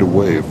carried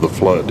away of the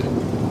flood.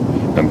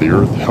 And the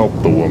earth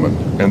helped the woman,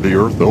 and the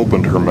earth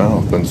opened her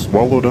mouth, and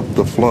swallowed up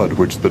the flood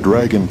which the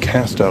dragon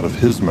cast out of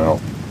his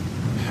mouth.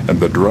 And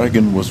the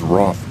dragon was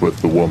wroth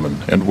with the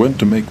woman, and went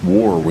to make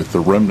war with the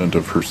remnant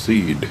of her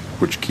seed,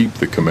 which keep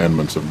the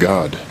commandments of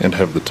God, and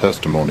have the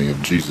testimony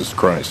of Jesus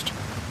Christ.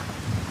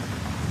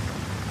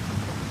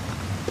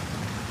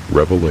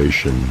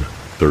 Revelation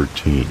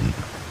 13.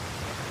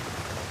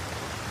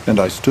 And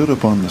I stood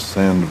upon the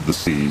sand of the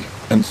sea,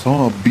 and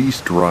saw a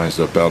beast rise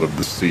up out of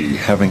the sea,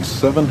 having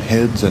 7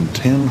 heads and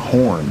 10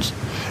 horns,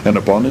 and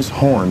upon his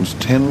horns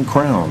 10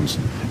 crowns,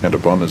 and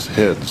upon his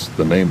heads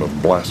the name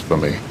of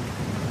blasphemy.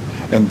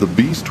 And the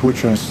beast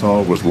which I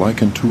saw was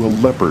like unto a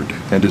leopard,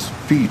 and his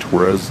feet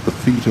were as the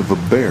feet of a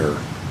bear,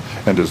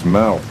 and his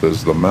mouth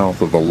as the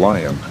mouth of a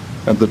lion.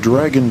 And the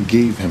dragon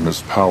gave him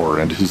his power,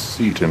 and his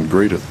seat, and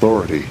great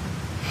authority.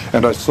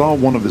 And I saw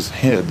one of his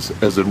heads,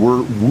 as it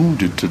were,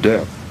 wounded to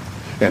death,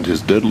 and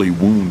his deadly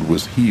wound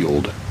was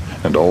healed.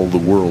 And all the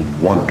world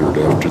wondered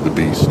after the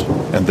beast,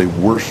 and they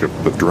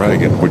worshipped the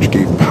dragon which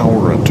gave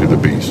power unto the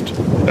beast.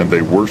 And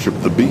they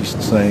worshipped the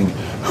beast, saying,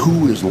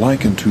 Who is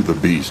like unto the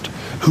beast?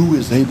 Who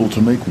is able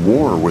to make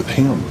war with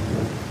him?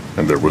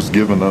 And there was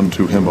given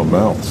unto him a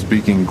mouth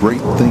speaking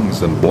great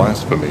things and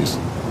blasphemies.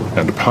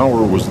 And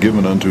power was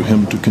given unto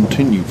him to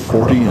continue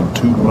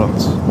 42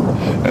 months.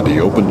 And he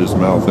opened his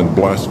mouth in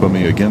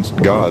blasphemy against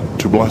God,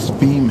 to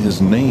blaspheme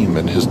his name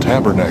and his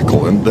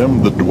tabernacle, and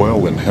them that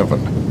dwell in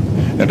heaven.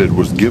 And it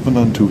was given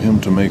unto him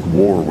to make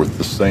war with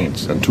the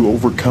saints, and to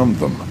overcome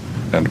them.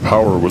 And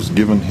power was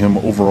given him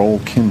over all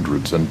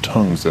kindreds, and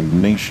tongues,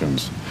 and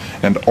nations.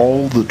 And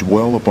all that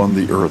dwell upon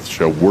the earth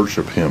shall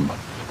worship him,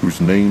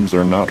 whose names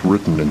are not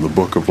written in the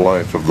book of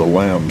life of the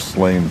Lamb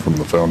slain from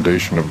the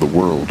foundation of the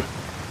world.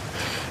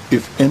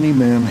 If any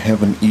man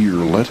have an ear,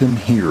 let him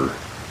hear.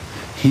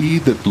 He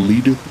that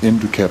leadeth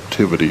into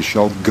captivity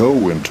shall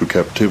go into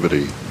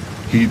captivity.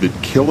 He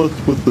that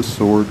killeth with the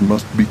sword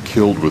must be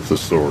killed with the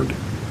sword.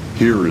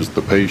 Here is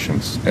the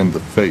patience and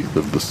the faith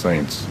of the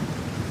saints.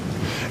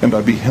 And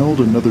I beheld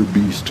another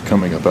beast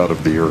coming up out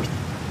of the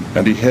earth,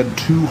 and he had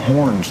 2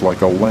 horns like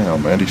a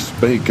lamb, and he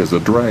spake as a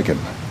dragon.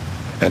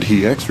 And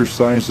he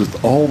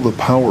exerciseth all the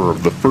power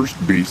of the first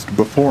beast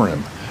before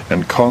him,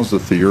 and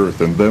causeth the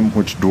earth and them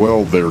which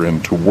dwell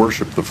therein to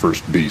worship the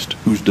first beast,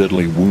 whose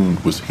deadly wound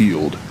was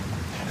healed.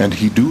 And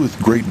he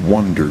doeth great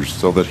wonders,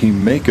 so that he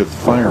maketh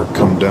fire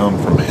come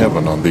down from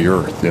heaven on the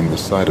earth in the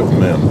sight of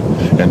men,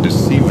 and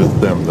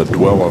deceiveth them that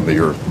dwell on the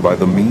earth by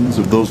the means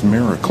of those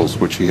miracles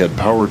which he had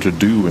power to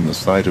do in the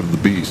sight of the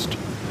beast,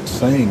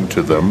 saying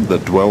to them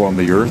that dwell on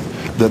the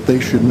earth, that they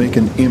should make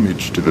an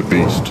image to the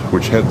beast,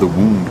 which had the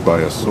wound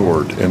by a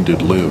sword, and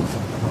did live.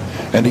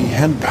 And he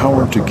had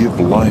power to give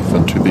life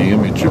unto the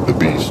image of the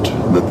beast,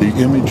 that the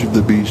image of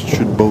the beast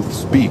should both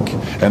speak,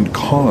 and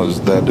cause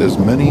that as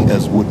many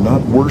as would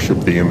not worship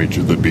the image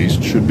of the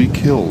beast should be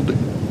killed.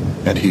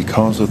 And he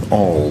causeth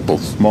all,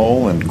 both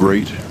small and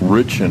great,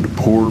 rich and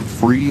poor,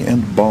 free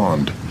and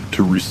bond,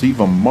 to receive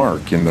a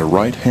mark in their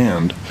right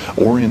hand,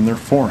 or in their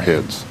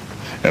foreheads,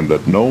 and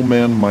that no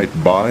man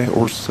might buy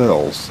or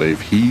sell,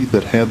 save he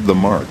that had the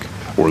mark,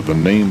 or the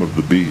name of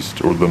the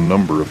beast, or the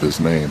number of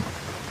his name.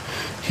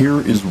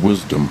 Here is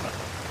wisdom.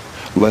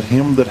 Let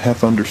him that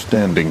hath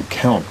understanding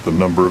count the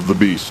number of the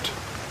beast,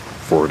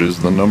 for it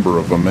is the number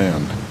of a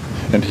man,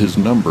 and his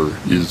number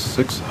is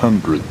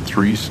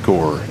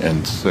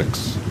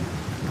 666.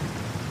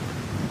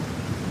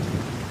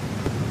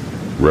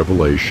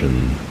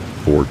 Revelation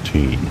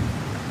 14.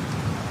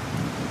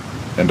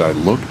 And I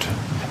looked,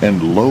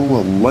 and lo,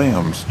 a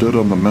Lamb stood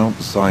on the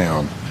Mount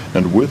Zion,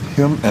 and with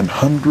him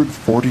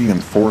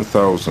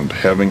 144,000,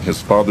 having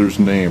his Father's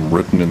name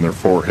written in their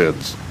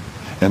foreheads.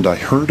 And I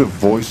heard a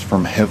voice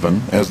from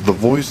heaven, as the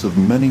voice of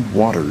many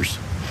waters,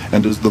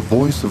 and as the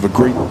voice of a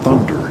great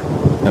thunder.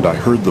 And I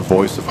heard the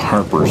voice of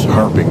harpers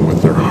harping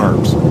with their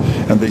harps,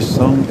 and they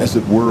sung as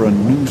it were a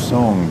new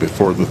song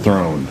before the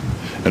throne,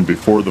 and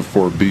before the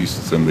four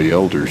beasts and the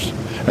elders.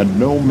 And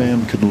no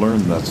man could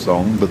learn that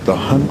song but the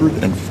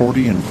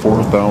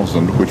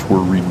 144,000 which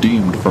were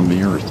redeemed from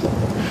the earth.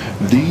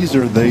 These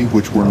are they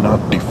which were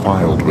not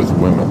defiled with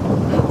women,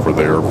 for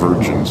they are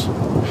virgins.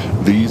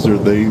 These are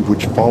they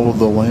which follow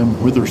the Lamb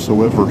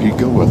whithersoever he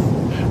goeth.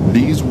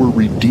 These were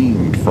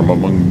redeemed from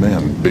among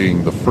men,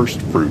 being the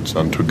firstfruits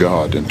unto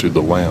God and to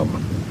the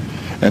Lamb.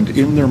 And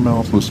in their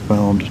mouth was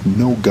found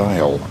no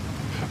guile,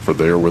 for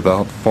they are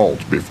without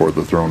fault before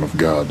the throne of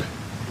God.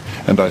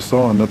 And I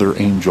saw another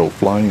angel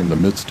fly in the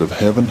midst of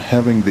heaven,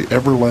 having the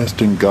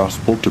everlasting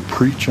gospel to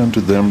preach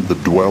unto them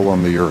that dwell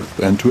on the earth,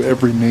 and to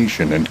every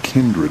nation and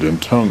kindred and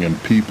tongue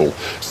and people,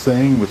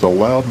 saying with a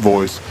loud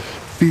voice,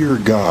 Fear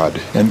God,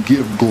 and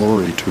give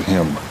glory to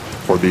him,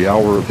 for the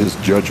hour of his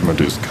judgment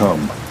is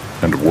come,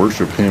 and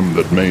worship him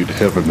that made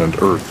heaven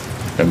and earth,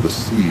 and the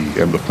sea,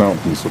 and the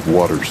fountains of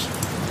waters.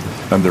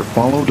 And there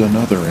followed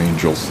another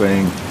angel,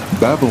 saying,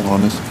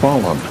 Babylon is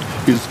fallen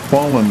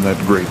that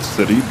great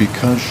city,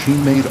 because she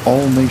made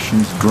all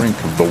nations drink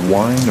of the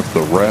wine of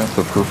the wrath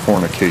of her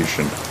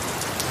fornication.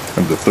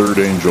 And the third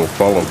angel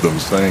followed them,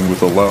 saying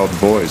with a loud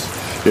voice,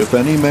 If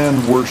any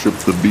man worship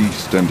the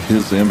beast and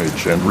his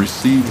image, and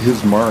receive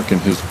his mark in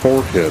his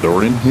forehead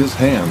or in his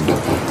hand,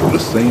 the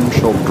same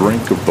shall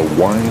drink of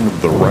the wine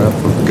of the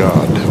wrath of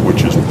God,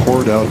 which is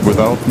poured out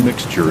without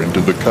mixture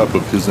into the cup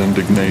of his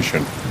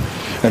indignation.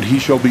 And he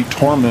shall be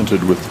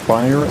tormented with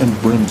fire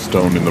and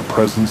brimstone in the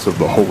presence of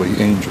the holy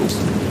angels,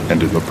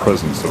 and in the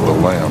presence of the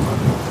Lamb.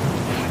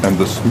 And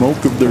the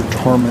smoke of their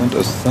torment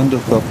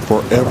ascendeth up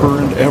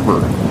forever and ever,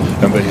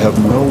 and they have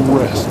no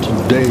rest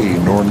day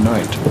nor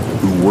night,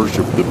 who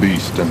worship the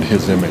beast and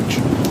his image,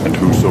 and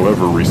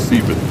whosoever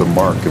receiveth the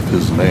mark of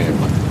his name.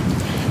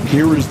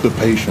 Here is the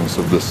patience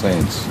of the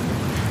saints.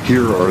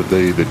 Here are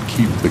they that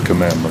keep the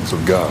commandments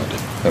of God,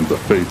 and the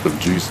faith of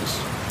Jesus.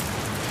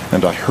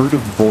 And I heard a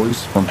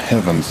voice from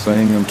heaven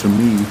saying unto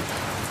me,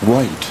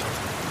 Write,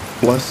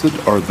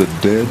 Blessed are the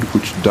dead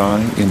which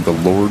die in the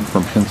Lord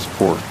from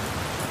henceforth.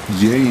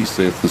 Yea,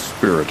 saith the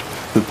Spirit,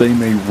 that they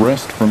may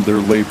rest from their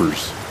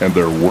labors, and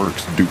their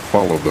works do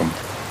follow them.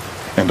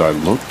 And I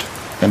looked,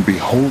 and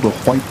behold a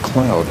white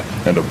cloud,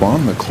 and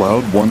upon the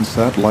cloud one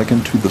sat like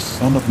unto the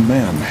Son of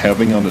Man,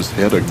 having on his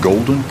head a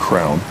golden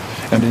crown,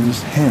 and in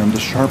his hand a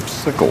sharp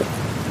sickle.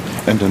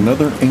 And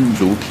another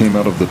angel came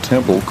out of the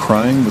temple,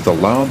 crying with a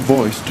loud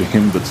voice to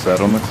him that sat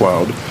on the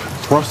cloud,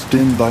 Thrust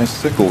in thy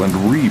sickle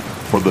and reap,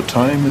 for the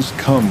time is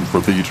come for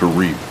thee to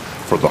reap,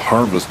 for the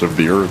harvest of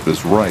the earth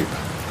is ripe.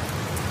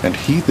 And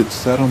he that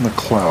sat on the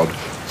cloud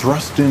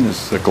thrust in his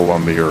sickle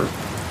on the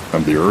earth,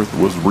 and the earth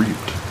was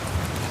reaped.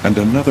 And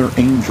another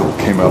angel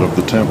came out of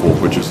the temple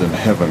which is in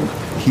heaven,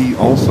 he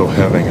also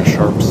having a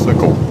sharp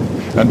sickle.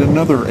 And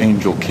another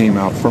angel came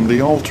out from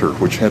the altar,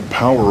 which had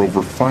power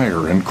over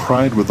fire, and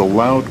cried with a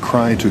loud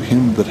cry to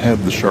him that had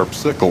the sharp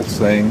sickle,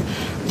 saying,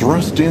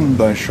 Thrust in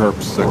thy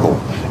sharp sickle,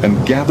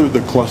 and gather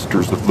the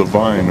clusters of the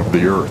vine of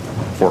the earth,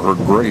 for her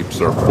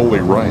grapes are fully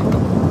ripe.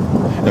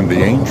 And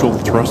the angel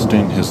thrust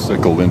in his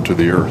sickle into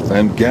the earth,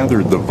 and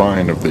gathered the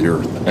vine of the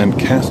earth, and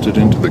cast it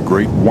into the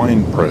great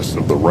winepress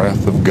of the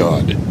wrath of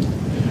God.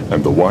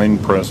 And the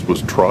winepress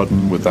was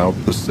trodden without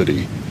the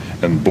city,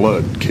 and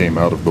blood came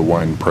out of the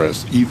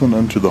winepress, even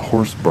unto the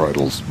horse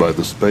bridles, by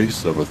the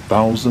space of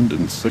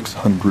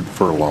 1,600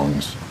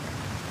 furlongs.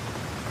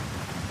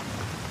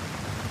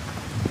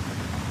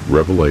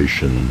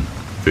 Revelation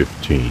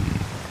 15.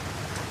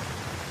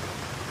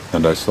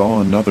 And I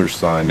saw another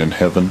sign in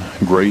heaven,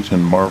 great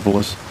and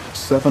marvelous,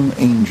 7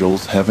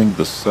 angels having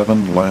the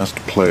 7 last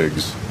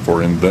plagues,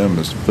 for in them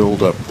is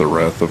filled up the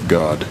wrath of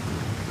God.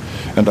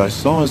 And I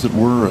saw as it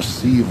were a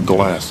sea of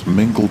glass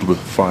mingled with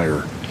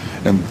fire,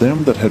 and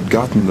them that had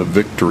gotten the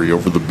victory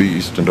over the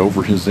beast, and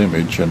over his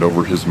image, and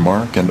over his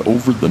mark, and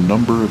over the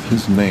number of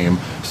his name,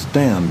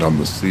 stand on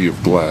the sea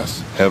of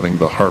glass, having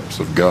the harps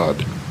of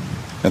God.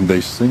 And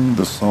they sing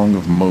the song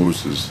of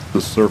Moses,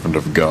 the servant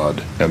of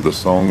God, and the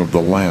song of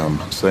the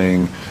Lamb,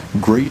 saying,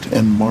 Great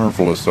and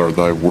marvelous are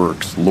thy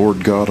works,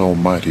 Lord God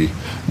Almighty.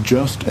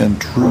 Just and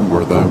true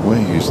are thy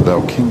ways,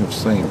 thou King of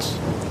saints.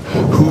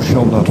 Who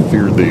shall not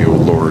fear thee, O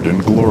Lord,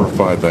 and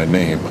glorify thy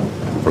name?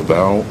 For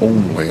thou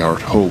only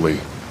art holy.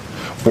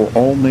 For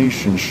all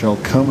nations shall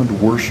come and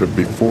worship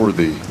before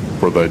thee,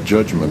 for thy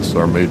judgments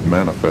are made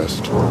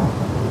manifest.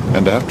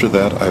 And after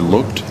that I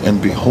looked,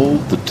 and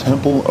behold, the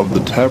temple of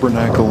the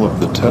tabernacle of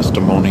the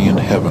testimony in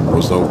heaven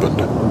was opened.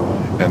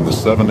 And the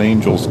 7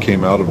 angels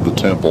came out of the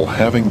temple,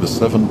 having the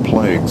 7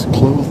 plagues,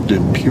 clothed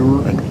in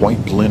pure and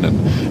white linen,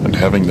 and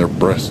having their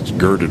breasts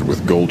girded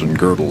with golden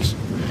girdles.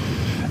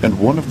 And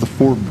one of the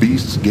 4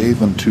 beasts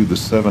gave unto the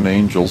 7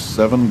 angels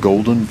 7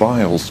 golden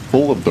vials,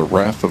 full of the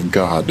wrath of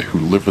God, who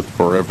liveth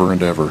forever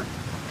and ever.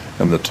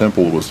 And the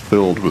temple was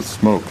filled with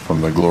smoke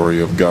from the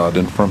glory of God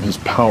and from his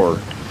power,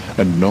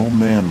 and no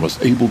man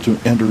was able to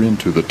enter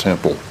into the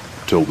temple,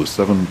 till the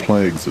 7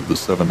 plagues of the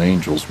 7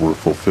 angels were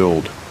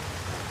fulfilled.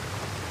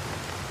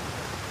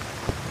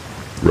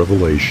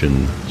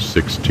 Revelation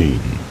 16.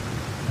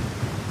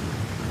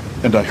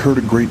 And I heard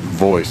a great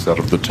voice out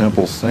of the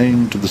temple,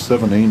 saying to the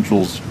 7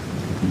 angels,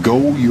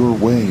 Go your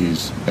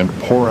ways, and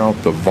pour out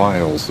the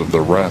vials of the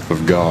wrath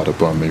of God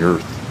upon the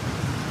earth.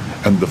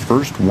 And the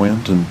first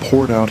went and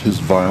poured out his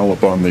vial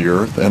upon the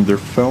earth, and there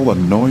fell a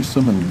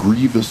noisome and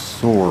grievous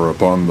sore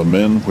upon the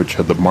men which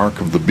had the mark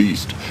of the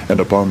beast,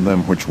 and upon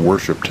them which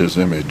worshipped his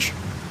image.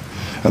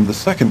 And the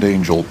second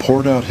angel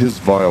poured out his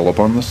vial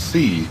upon the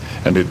sea,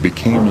 and it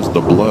became as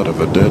the blood of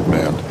a dead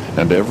man,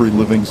 and every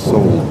living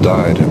soul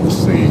died in the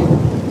sea.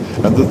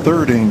 And the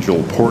third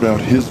angel poured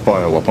out his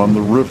vial upon the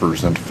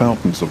rivers and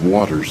fountains of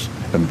waters,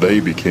 and they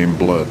became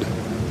blood.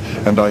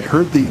 And I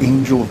heard the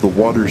angel of the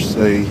waters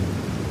say,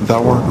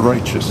 Thou art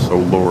righteous, O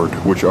Lord,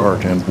 which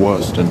art and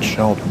wast and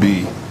shalt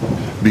be,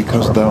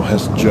 because thou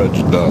hast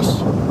judged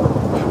thus.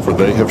 For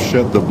they have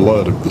shed the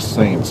blood of the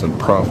saints and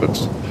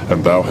prophets,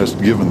 and thou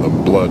hast given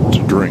them blood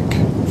to drink,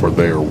 for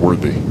they are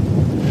worthy.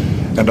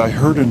 And I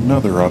heard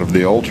another out of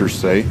the altar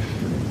say,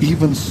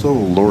 Even so,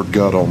 Lord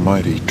God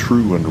Almighty,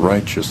 true and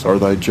righteous are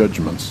thy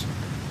judgments.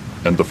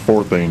 And the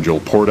fourth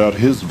angel poured out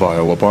his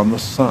vial upon the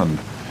sun,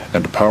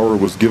 and power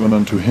was given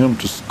unto him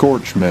to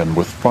scorch men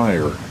with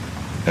fire.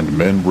 And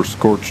men were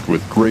scorched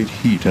with great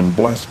heat, and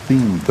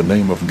blasphemed the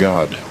name of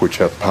God, which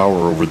hath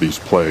power over these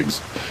plagues,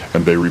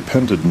 and they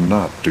repented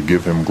not to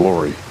give him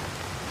glory.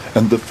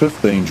 And the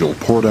fifth angel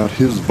poured out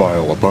his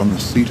vial upon the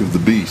seat of the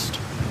beast,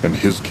 and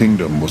his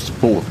kingdom was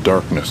full of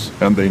darkness,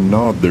 and they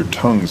gnawed their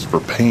tongues for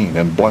pain,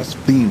 and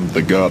blasphemed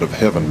the God of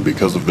heaven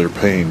because of their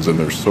pains and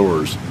their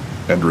sores,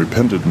 and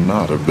repented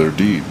not of their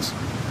deeds.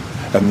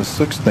 And the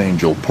sixth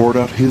angel poured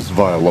out his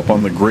vial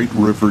upon the great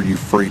river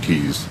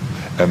Euphrates,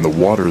 and the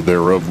water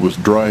thereof was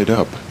dried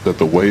up, that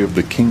the way of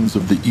the kings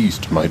of the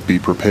east might be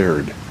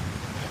prepared.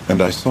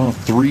 And I saw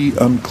 3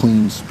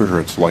 unclean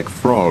spirits like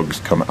frogs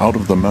come out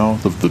of the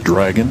mouth of the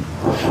dragon,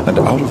 and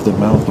out of the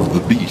mouth of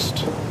the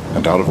beast,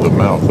 and out of the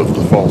mouth of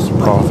the false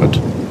prophet.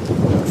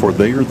 For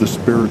they are the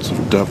spirits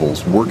of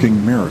devils,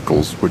 working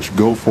miracles, which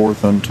go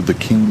forth unto the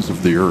kings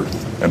of the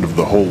earth, and of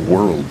the whole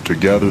world, to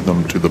gather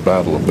them to the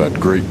battle of that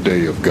great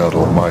day of God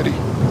Almighty.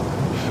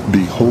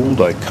 Behold,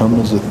 I come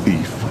as a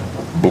thief.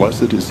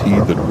 Blessed is he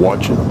that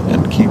watcheth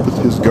and keepeth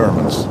his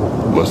garments,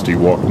 lest he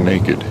walk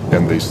naked,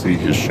 and they see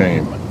his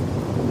shame.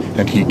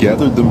 And he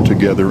gathered them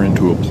together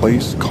into a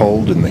place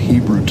called in the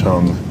Hebrew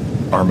tongue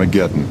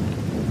Armageddon.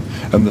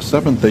 And the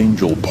 7th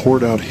angel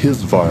poured out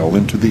his vial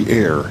into the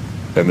air,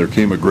 and there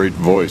came a great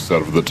voice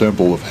out of the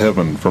temple of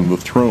heaven from the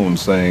throne,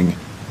 saying,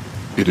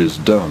 It is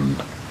done.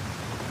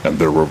 And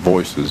there were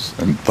voices,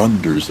 and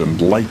thunders,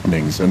 and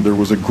lightnings, and there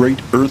was a great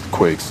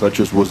earthquake, such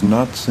as was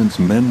not since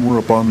men were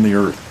upon the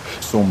earth,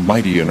 so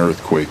mighty an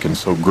earthquake, and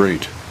so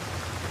great.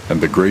 And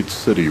the great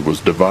city was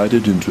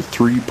divided into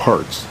 3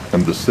 parts,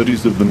 and the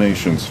cities of the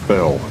nations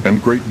fell,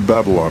 and great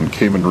Babylon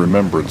came in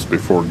remembrance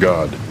before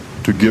God,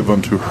 to give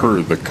unto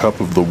her the cup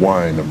of the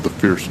wine of the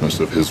fierceness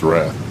of his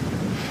wrath.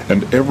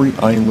 And every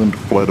island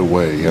fled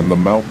away, and the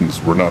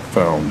mountains were not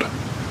found.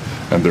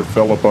 And there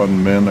fell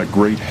upon men a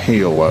great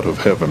hail out of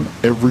heaven,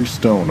 every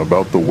stone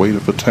about the weight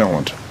of a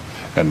talent.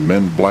 And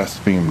men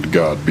blasphemed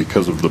God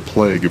because of the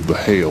plague of the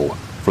hail,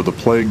 for the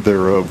plague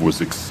thereof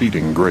was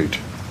exceeding great.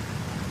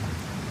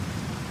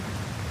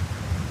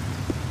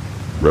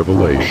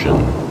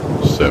 Revelation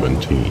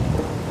 17.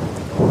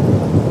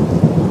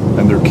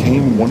 And there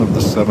came one of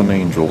the 7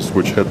 angels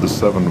which had the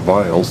 7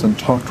 vials, and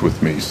talked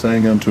with me,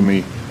 saying unto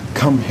me,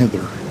 Come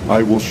hither,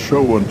 I will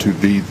show unto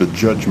thee the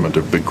judgment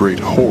of the great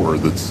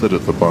whore that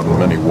sitteth upon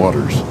many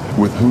waters,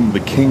 with whom the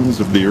kings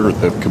of the earth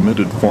have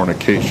committed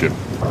fornication,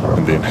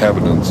 and the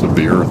inhabitants of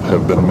the earth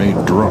have been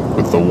made drunk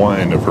with the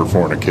wine of her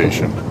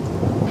fornication.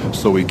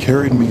 So he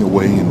carried me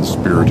away in the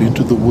spirit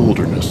into the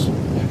wilderness,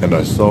 and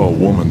I saw a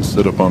woman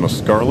sit upon a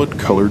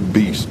scarlet-colored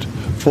beast,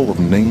 full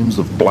of names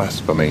of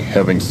blasphemy,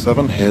 having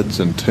 7 heads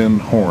and 10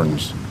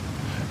 horns.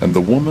 And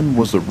the woman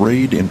was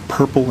arrayed in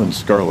purple and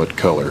scarlet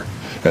color,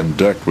 and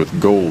decked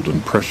with gold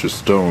and precious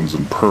stones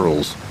and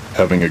pearls,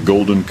 having a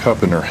golden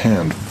cup in her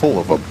hand, full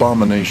of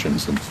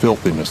abominations and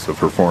filthiness of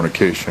her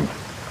fornication.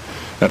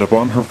 And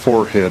upon her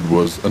forehead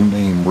was a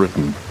name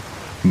written,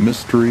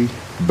 Mystery,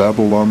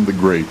 Babylon the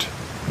Great,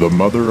 the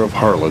mother of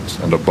harlots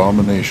and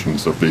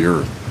abominations of the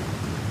earth.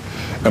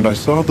 And I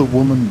saw the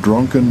woman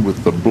drunken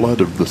with the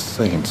blood of the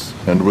saints,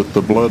 and with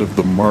the blood of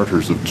the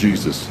martyrs of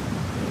Jesus.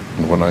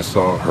 And when I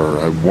saw her,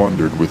 I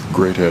wondered with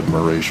great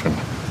admiration.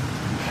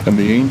 And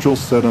the angel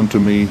said unto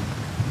me,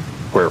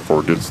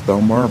 Wherefore didst thou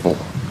marvel?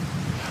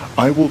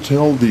 I will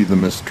tell thee the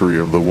mystery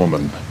of the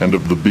woman, and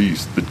of the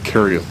beast that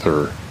carrieth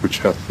her, which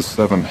hath the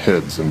 7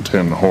 heads and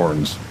 10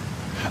 horns.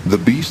 The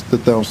beast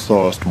that thou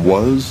sawest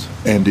was,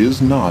 and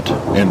is not,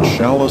 and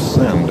shall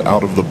ascend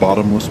out of the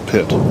bottomless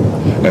pit,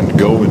 and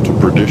go into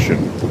perdition.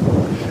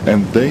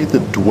 And they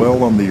that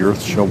dwell on the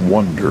earth shall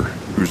wonder,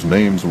 whose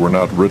names were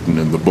not written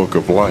in the book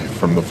of life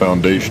from the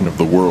foundation of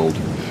the world,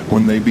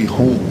 when they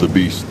behold the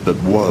beast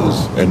that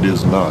was, and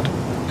is not,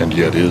 and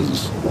yet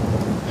is.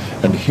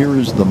 And here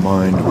is the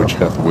mind which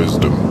hath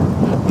wisdom.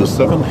 The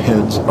 7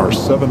 heads are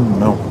 7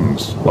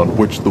 mountains, on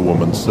which the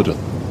woman sitteth.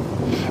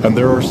 And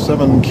there are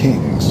 7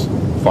 kings,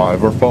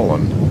 5 are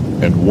fallen,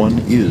 and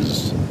 1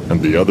 is,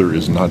 and the other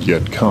is not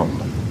yet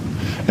come.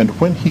 And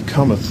when he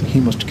cometh, he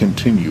must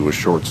continue a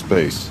short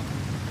space.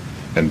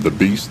 And the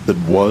beast that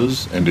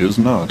was, and is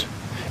not,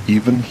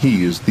 even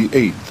he is the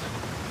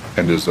 8th,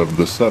 and is of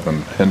the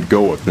 7, and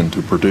goeth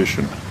into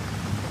perdition.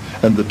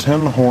 And the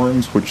 10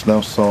 horns which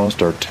thou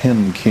sawest are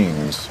 10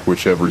 kings,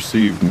 which have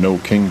received no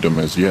kingdom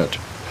as yet,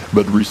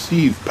 but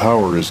receive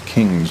power as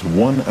kings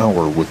 1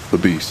 hour with the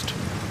beast.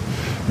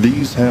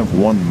 These have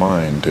 1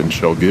 mind, and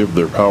shall give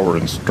their power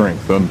and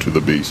strength unto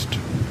the beast.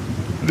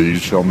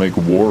 These shall make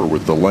war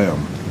with the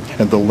Lamb,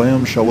 and the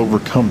Lamb shall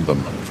overcome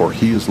them, for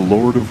he is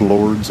Lord of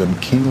lords and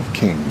King of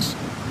kings.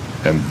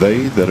 And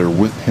they that are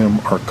with him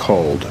are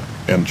called,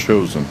 and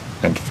chosen,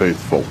 and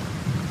faithful.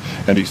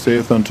 And he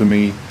saith unto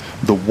me,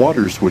 The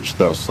waters which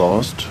thou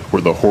sawest,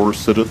 where the whore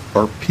sitteth,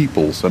 are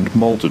peoples, and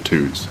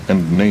multitudes,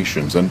 and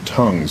nations, and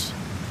tongues.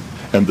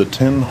 And the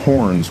 10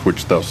 horns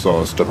which thou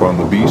sawest upon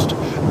the beast,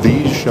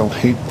 these shall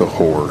hate the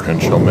whore,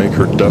 and shall make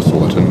her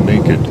desolate and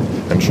naked,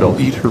 and shall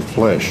eat her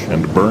flesh,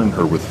 and burn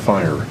her with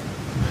fire.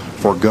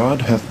 For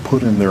God hath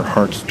put in their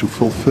hearts to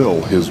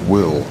fulfill his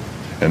will,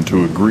 and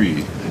to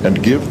agree,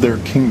 and give their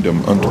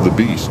kingdom unto the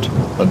beast,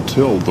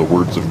 until the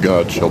words of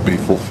God shall be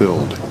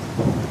fulfilled.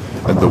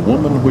 And the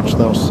woman which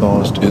thou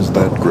sawest is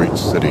that great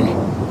city,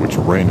 which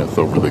reigneth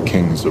over the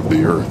kings of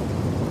the earth.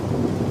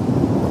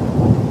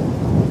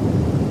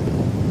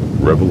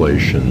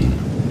 Revelation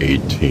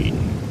 18.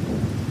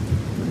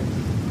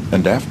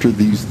 And after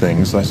these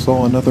things I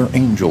saw another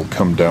angel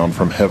come down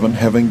from heaven,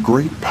 having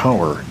great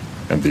power,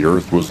 and the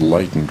earth was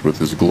lightened with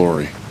his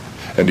glory.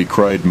 And he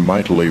cried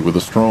mightily with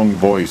a strong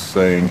voice,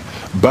 saying,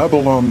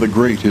 Babylon the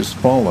Great is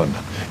fallen,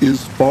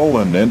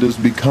 and is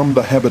become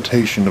the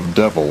habitation of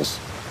devils,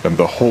 and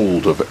the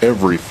hold of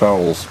every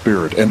foul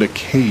spirit, and a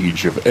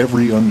cage of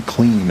every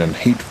unclean and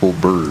hateful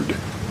bird.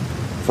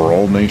 For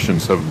all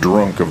nations have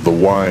drunk of the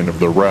wine of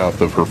the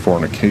wrath of her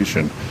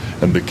fornication,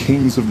 and the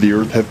kings of the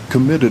earth have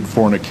committed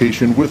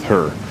fornication with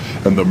her,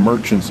 and the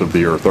merchants of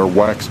the earth are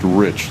waxed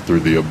rich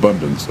through the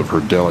abundance of her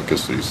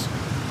delicacies.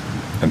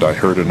 And I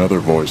heard another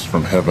voice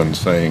from heaven,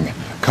 saying,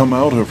 Come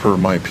out of her,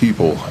 my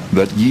people,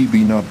 that ye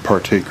be not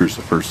partakers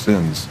of her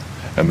sins,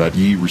 and that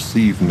ye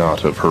receive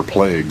not of her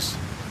plagues.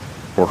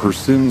 For her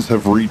sins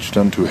have reached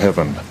unto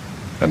heaven,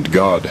 and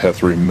God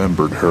hath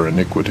remembered her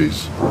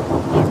iniquities.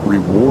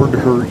 Reward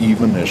her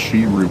even as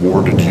she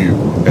rewarded you,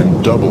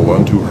 and double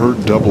unto her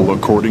double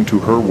according to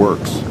her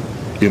works.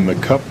 In the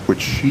cup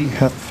which she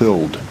hath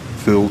filled,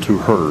 fill to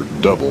her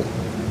double.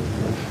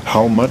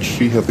 How much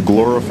she hath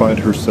glorified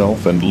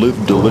herself and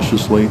lived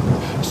deliciously,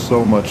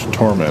 so much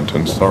torment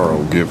and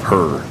sorrow give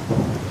her.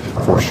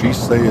 For she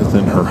saith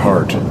in her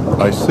heart,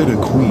 I sit a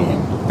queen,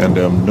 and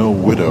am no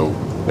widow,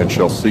 and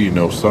shall see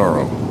no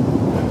sorrow.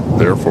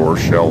 Therefore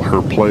shall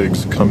her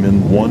plagues come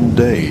in 1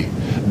 day,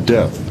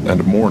 death,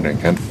 and mourning,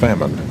 and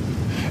famine.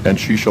 And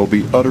she shall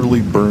be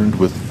utterly burned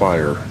with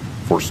fire,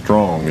 for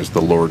strong is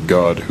the Lord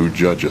God who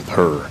judgeth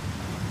her.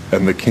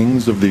 And the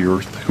kings of the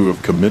earth who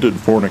have committed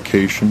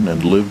fornication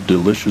and lived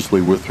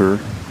deliciously with her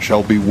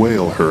shall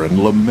bewail her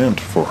and lament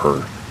for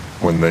her,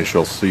 when they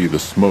shall see the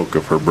smoke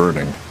of her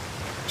burning.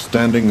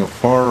 standing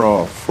afar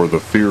off for the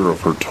fear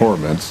of her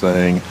torment,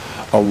 saying,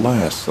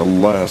 Alas,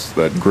 alas,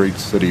 that great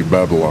city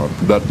Babylon,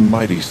 that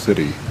mighty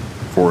city,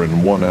 for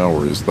in 1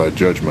 hour is thy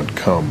judgment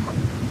come.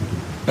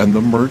 And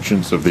the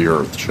merchants of the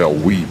earth shall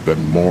weep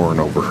and mourn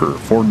over her,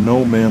 for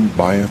no man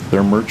buyeth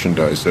their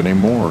merchandise any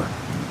more.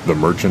 The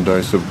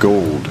merchandise of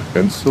gold,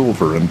 and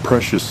silver, and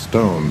precious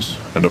stones,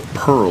 and of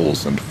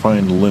pearls, and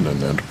fine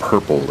linen, and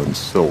purple, and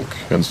silk,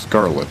 and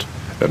scarlet,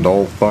 and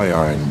all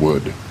thine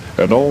wood,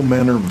 and all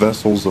manner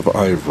vessels of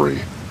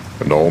ivory,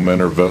 and all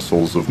manner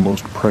vessels of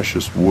most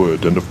precious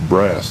wood, and of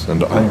brass,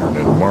 and iron,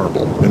 and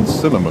marble, and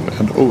cinnamon,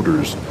 and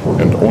odors,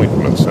 and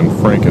ointments, and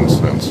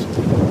frankincense,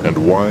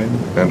 and wine,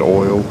 and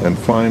oil, and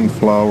fine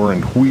flour,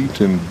 and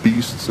wheat, and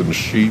beasts, and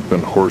sheep,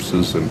 and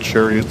horses, and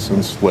chariots,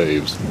 and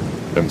slaves,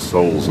 and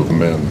souls of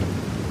men.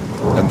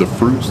 And the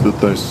fruits that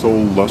thy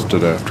soul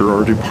lusted after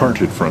are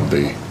departed from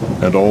thee,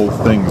 and all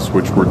things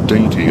which were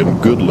dainty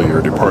and goodly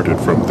are departed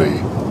from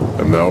thee,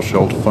 and thou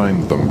shalt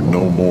find them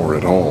no more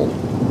at all.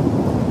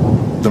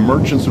 The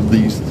merchants of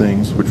these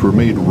things which were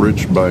made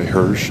rich by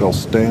her shall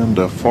stand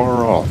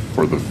afar off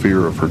for the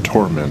fear of her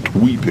torment,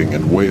 weeping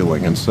and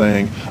wailing, and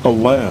saying,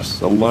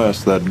 Alas,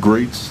 alas, that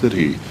great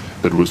city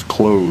that was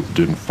clothed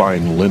in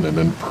fine linen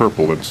and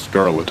purple and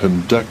scarlet,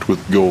 and decked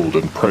with gold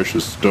and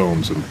precious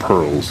stones and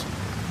pearls.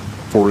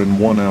 For in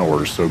 1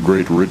 hour so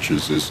great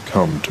riches is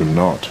come to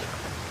naught.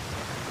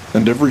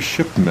 And every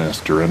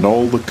shipmaster, and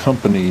all the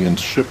company, and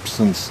ships,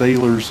 and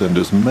sailors, and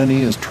as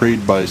many as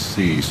trade by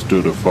sea,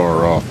 stood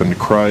afar off, and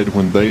cried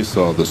when they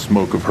saw the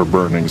smoke of her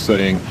burning,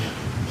 saying,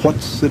 What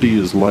city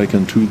is like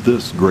unto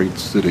this great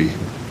city?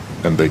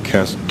 And they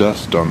cast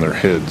dust on their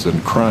heads,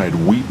 and cried,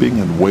 weeping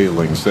and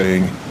wailing,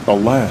 saying,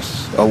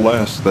 Alas,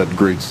 alas, that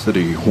great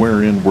city,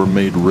 wherein were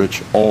made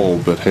rich all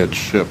that had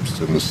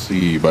ships in the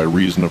sea by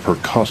reason of her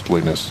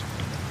costliness.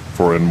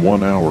 For in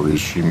 1 hour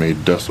is she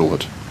made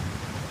desolate.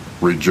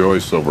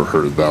 Rejoice over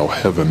her, thou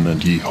heaven,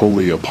 and ye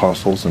holy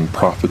apostles and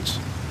prophets,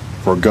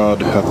 for God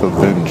hath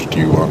avenged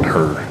you on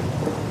her.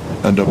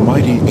 And a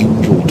mighty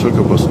angel took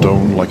up a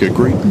stone like a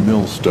great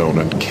millstone,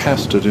 and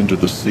cast it into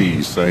the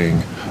sea,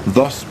 saying,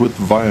 Thus with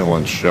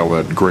violence shall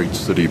that great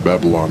city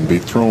Babylon be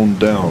thrown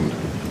down,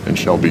 and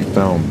shall be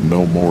found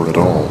no more at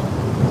all.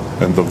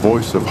 And the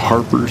voice of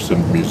harpers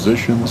and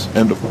musicians,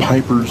 and of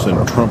pipers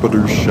and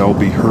trumpeters shall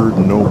be heard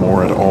no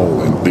more at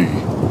all in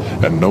thee.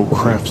 And no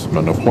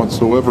craftsman of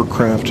whatsoever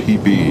craft he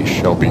be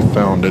shall be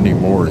found any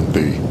more in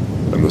thee.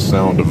 And the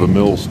sound of a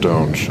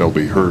millstone shall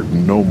be heard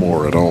no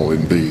more at all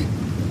in thee.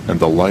 And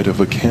the light of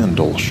a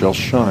candle shall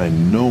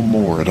shine no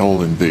more at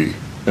all in thee.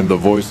 And the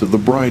voice of the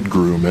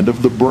bridegroom and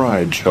of the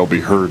bride shall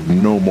be heard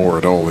no more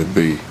at all in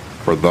thee.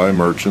 For thy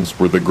merchants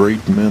were the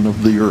great men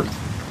of the earth.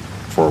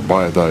 For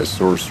by thy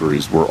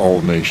sorceries were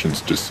all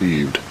nations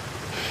deceived.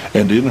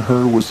 And in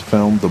her was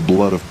found the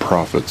blood of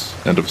prophets,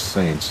 and of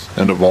saints,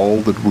 and of all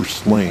that were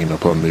slain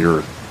upon the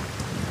earth.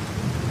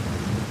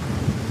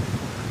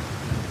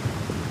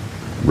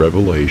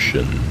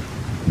 Revelation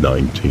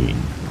 19.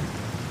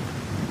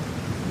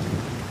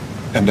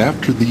 And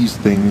after these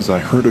things I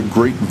heard a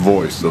great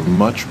voice of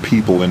much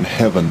people in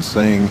heaven,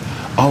 saying,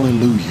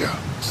 Alleluia!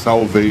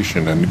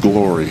 Salvation and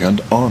glory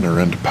and honor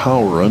and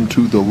power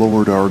unto the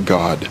Lord our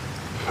God.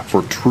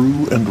 For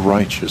true and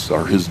righteous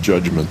are his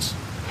judgments.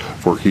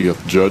 For he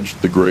hath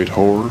judged the great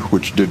whore,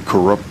 which did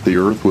corrupt the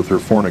earth with her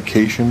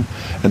fornication,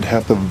 and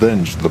hath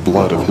avenged the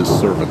blood of his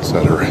servants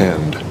at her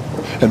hand.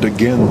 And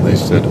again they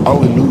said,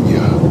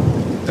 Alleluia!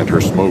 And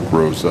her smoke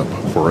rose up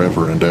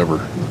forever and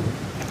ever.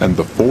 And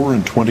the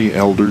 24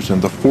 elders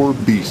and the 4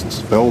 beasts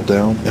fell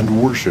down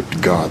and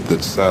worshipped God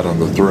that sat on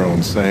the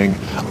throne, saying,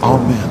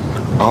 Amen,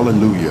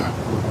 Alleluia.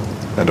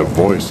 And a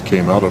voice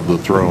came out of the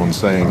throne,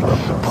 saying,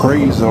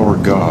 Praise our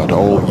God,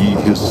 all ye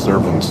his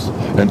servants,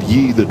 and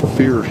ye that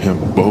fear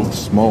him, both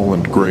small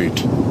and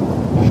great.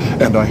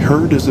 And I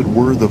heard as it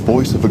were the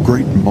voice of a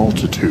great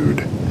multitude,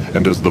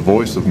 and as the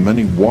voice of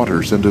many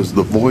waters, and as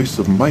the voice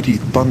of mighty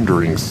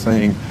thunderings,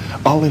 saying,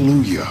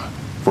 Alleluia,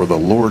 for the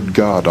Lord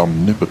God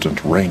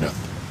omnipotent reigneth.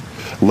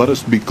 Let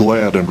us be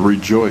glad and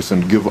rejoice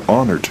and give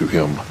honor to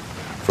him,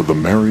 for the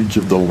marriage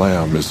of the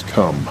Lamb is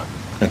come,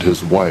 and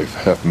his wife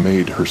hath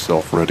made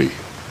herself ready.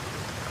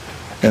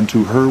 And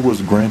to her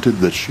was granted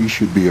that she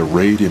should be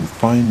arrayed in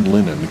fine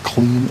linen,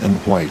 clean and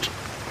white,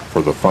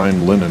 for the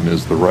fine linen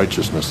is the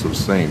righteousness of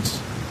saints.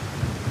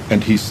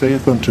 And he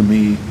saith unto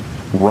me,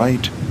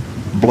 Right,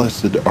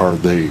 blessed are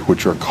they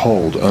which are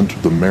called unto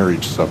the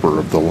marriage supper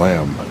of the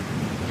Lamb.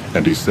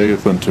 And he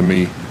saith unto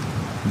me,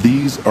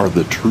 These are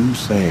the true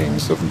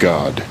sayings of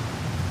God.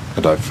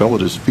 And I fell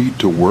at his feet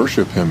to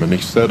worship him, and he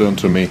said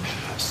unto me,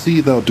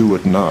 See thou do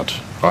it not.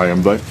 I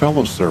am thy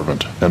fellow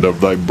servant, and of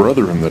thy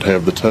brethren that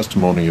have the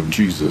testimony of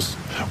Jesus.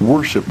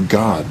 Worship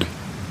God,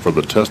 for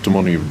the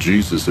testimony of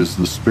Jesus is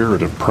the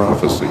spirit of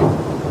prophecy.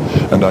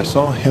 And I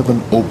saw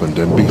heaven opened,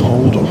 and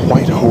behold, a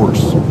white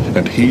horse,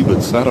 and he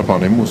that sat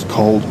upon him was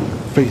called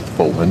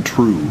Faithful and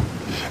True,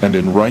 and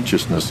in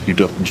righteousness he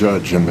doth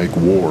judge and make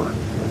war.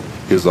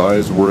 His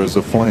eyes were as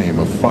a flame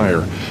of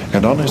fire,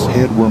 and on his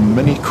head were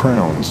many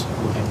crowns,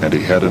 And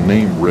he had a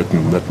name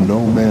written that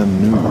no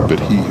man knew but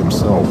he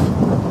himself.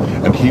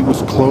 And he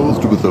was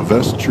clothed with a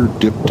vesture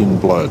dipped in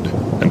blood,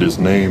 and his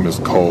name is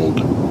called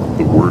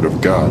the Word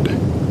of God.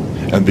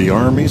 And the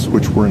armies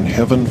which were in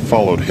heaven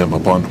followed him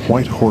upon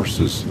white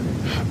horses,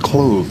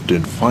 clothed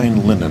in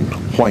fine linen,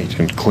 white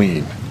and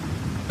clean.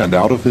 And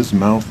out of his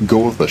mouth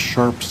goeth a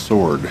sharp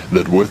sword,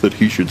 that with it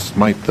he should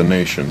smite the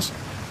nations,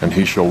 and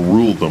he shall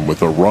rule them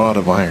with a rod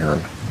of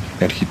iron.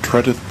 And he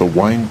treadeth the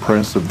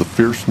winepress of the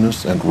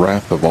fierceness and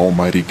wrath of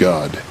Almighty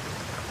God.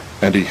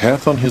 And he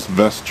hath on his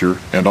vesture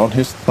and on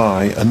his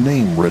thigh a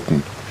name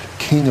written,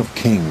 King of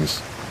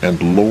Kings,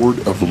 and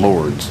Lord of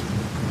Lords.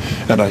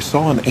 And I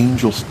saw an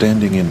angel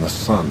standing in the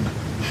sun,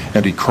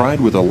 and he cried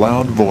with a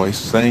loud voice,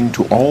 saying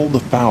to all the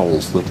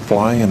fowls that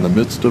fly in the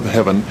midst of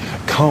heaven,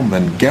 Come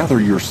and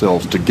gather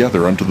yourselves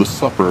together unto the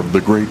supper of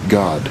the great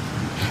God,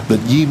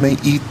 that ye may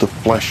eat the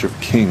flesh of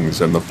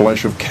kings, and the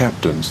flesh of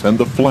captains, and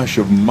the flesh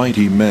of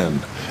mighty men,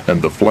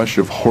 and the flesh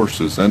of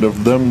horses, and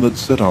of them that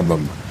sit on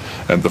them,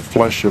 and the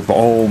flesh of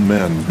all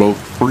men, both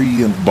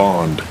free and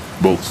bond,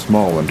 both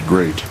small and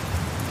great.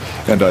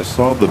 And I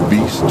saw the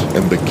beast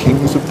and the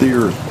kings of the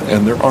earth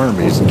and their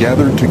armies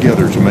gathered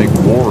together to make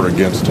war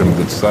against him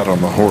that sat on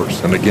the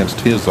horse, and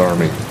against his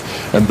army.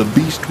 And the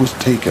beast was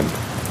taken,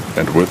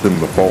 and with him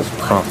the false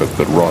prophet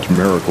that wrought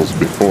miracles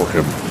before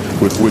him,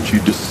 with which he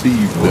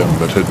deceived them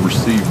that had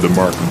received the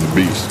mark of the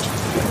beast,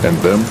 and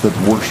them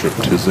that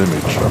worshipped his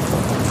image.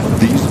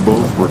 These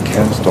both were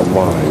cast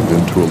alive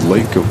into a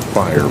lake of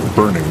fire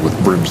burning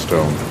with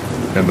brimstone,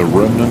 and the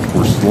remnant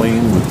were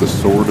slain with the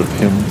sword of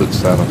him that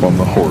sat upon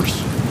the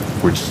horse,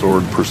 which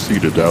sword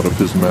proceeded out of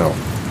his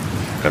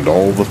mouth, and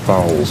all the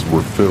fowls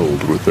were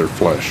filled with their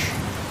flesh.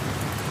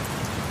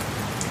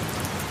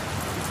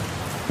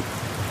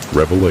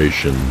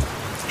 Revelation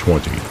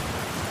 20.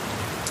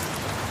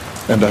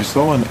 And I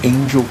saw an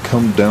angel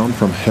come down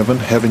from heaven,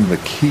 having the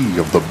key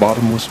of the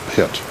bottomless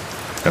pit,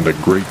 and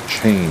a great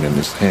chain in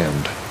his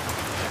hand.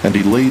 And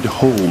he laid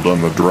hold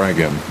on the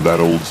dragon, that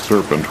old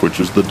serpent, which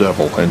is the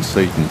devil and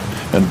Satan,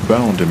 and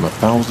bound him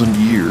 1,000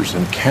 years,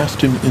 and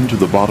cast him into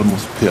the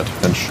bottomless pit,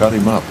 and shut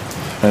him up,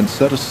 and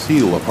set a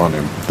seal upon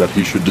him, that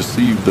he should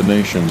deceive the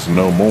nations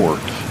no more,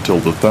 till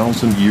the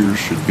 1,000 years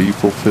should be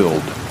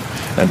fulfilled.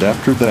 And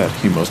after that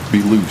he must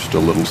be loosed a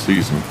little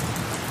season.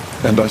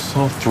 And I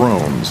saw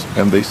thrones,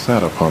 and they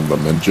sat upon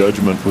them, and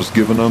judgment was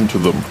given unto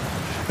them.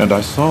 And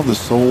I saw the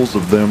souls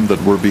of them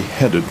that were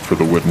beheaded for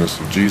the witness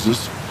of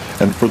Jesus,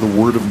 and for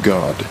the word of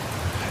God,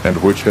 and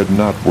which had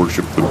not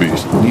worshipped the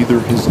beast, neither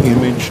his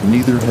image,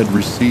 neither had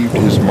received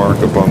his mark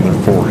upon their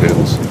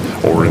foreheads,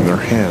 or in their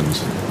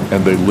hands.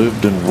 And they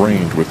lived and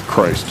reigned with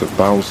Christ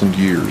 1,000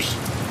 years.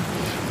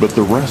 But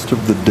the rest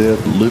of the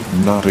dead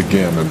lived not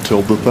again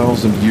until the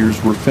 1,000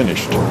 years were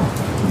finished.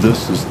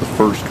 This is the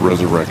first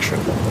resurrection.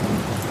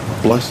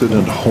 Blessed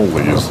and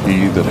holy is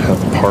he that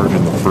hath part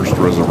in the first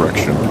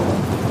resurrection.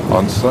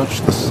 On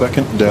such the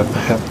second death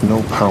hath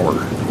no power,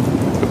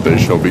 but they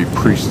shall be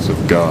priests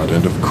of God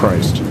and of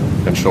Christ,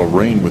 and shall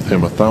reign with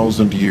him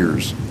 1,000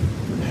 years.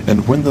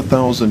 And when the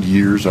 1,000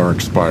 years are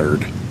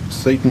expired,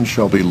 Satan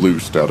shall be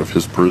loosed out of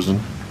his prison,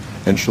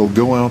 and shall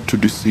go out to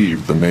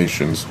deceive the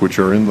nations which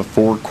are in the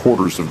four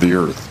quarters of the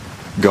earth,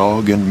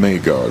 Gog and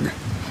Magog,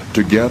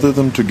 to gather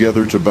them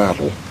together to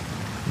battle,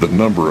 the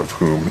number of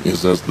whom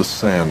is as the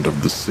sand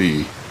of the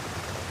sea.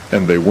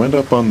 And they went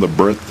up on the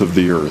breadth of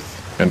the earth,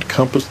 and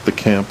compassed the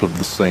camp of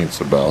the saints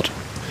about,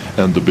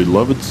 and the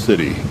beloved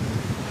city.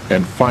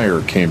 And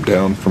fire came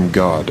down from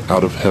God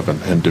out of heaven,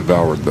 and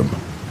devoured them.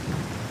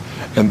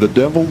 And the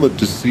devil that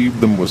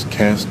deceived them was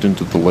cast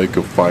into the lake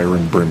of fire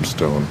and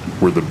brimstone,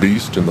 where the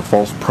beast and the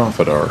false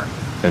prophet are,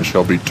 and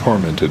shall be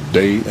tormented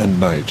day and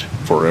night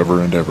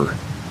forever and ever.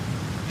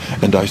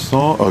 And I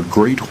saw a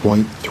great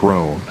white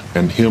throne,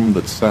 and him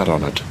that sat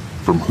on it,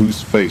 from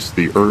whose face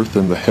the earth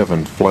and the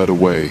heaven fled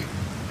away,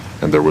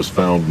 and there was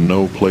found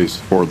no place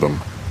for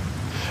them.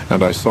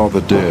 And I saw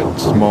the dead,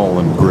 small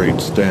and great,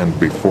 stand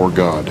before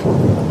God.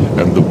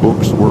 And the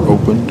books were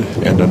opened,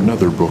 and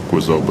another book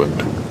was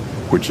opened,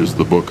 which is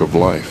the book of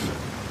life.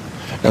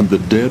 And the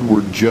dead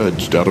were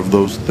judged out of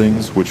those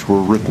things which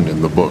were written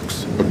in the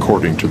books,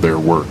 according to their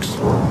works.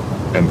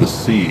 And the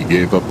sea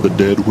gave up the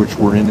dead which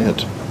were in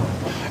it.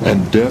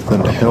 And death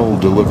and hell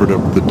delivered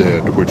up the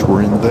dead which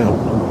were in them.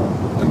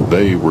 And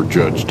they were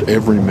judged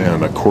every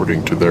man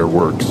according to their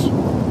works.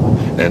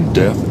 And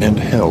death and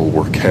hell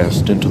were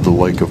cast into the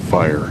lake of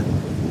fire.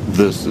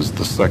 This is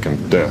the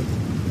second death.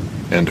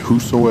 And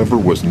whosoever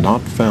was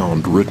not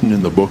found written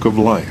in the book of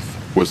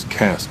life was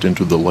cast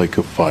into the lake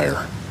of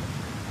fire.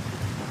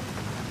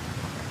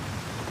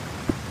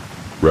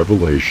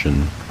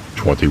 Revelation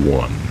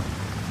 21.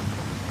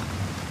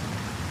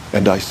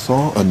 And I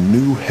saw a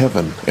new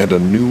heaven and a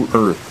new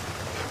earth,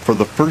 for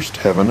the first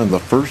heaven and the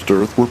first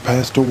earth were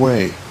passed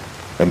away,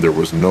 and there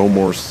was no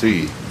more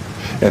sea.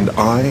 And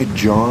I,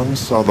 John,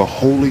 saw the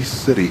holy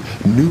city,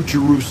 New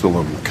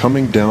Jerusalem,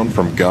 coming down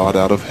from God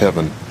out of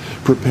heaven,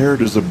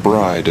 prepared as a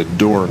bride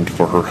adorned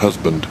for her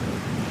husband.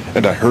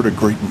 And I heard a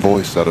great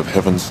voice out of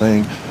heaven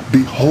saying,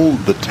 Behold,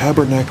 the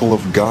tabernacle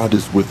of God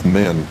is with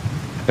men,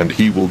 and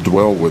he will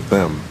dwell with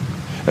them,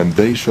 and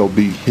they shall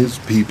be his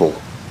people,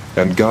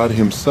 and God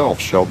himself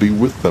shall be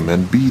with them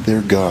and be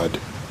their God.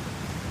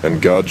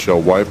 And God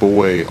shall wipe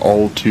away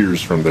all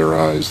tears from their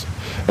eyes,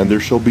 and there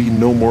shall be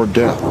no more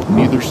death,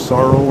 neither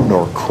sorrow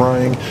nor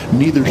crying,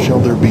 neither shall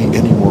there be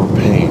any more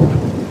pain,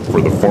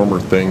 for the former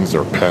things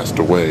are passed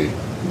away.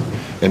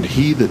 And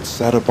he that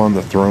sat upon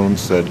the throne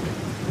said,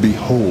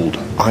 Behold,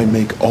 I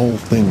make all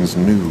things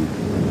new.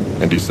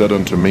 And he said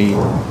unto me,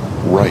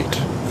 Write,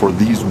 for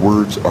these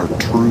words are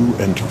true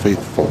and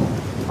faithful.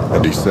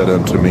 And he said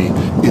unto me,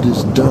 It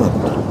is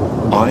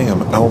done. I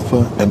am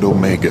Alpha and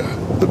Omega,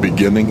 the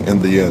beginning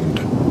and the end.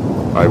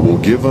 I will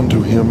give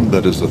unto him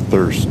that is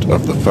athirst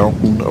of the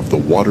fountain of the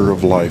water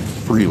of life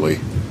freely.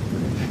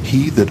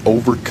 He that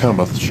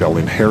overcometh shall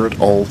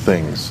inherit all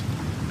things,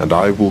 and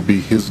I will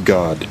be his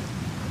God,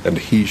 and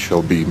he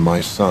shall be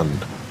my son.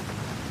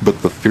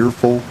 But the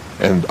fearful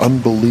and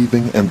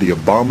unbelieving and the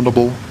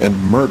abominable and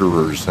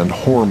murderers and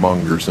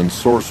whoremongers and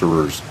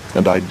sorcerers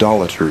and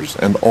idolaters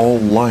and all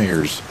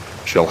liars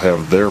shall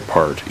have their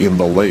part in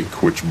the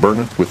lake which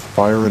burneth with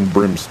fire and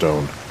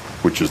brimstone,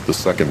 which is the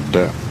second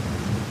death.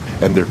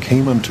 And there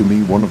came unto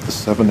me one of the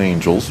 7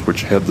 angels,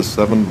 which had the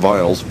 7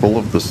 vials full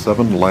of the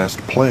 7 last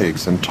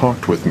plagues, and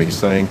talked with me,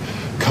 saying,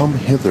 Come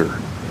hither,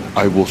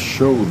 I will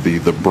show thee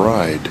the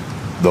bride,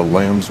 the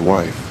Lamb's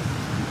wife.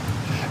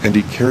 And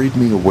he carried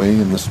me away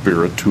in the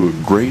Spirit to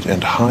a great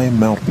and high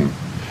mountain,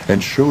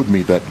 and showed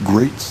me that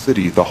great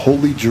city, the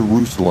holy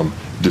Jerusalem,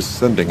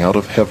 descending out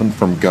of heaven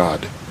from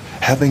God,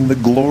 having the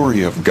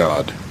glory of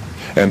God.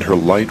 And her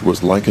light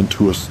was like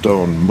unto a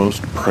stone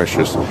most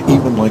precious,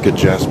 even like a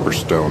jasper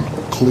stone,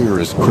 clear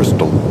as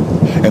crystal,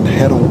 and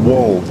had a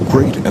wall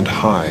great and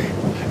high,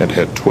 and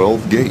had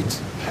 12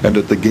 gates, and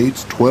at the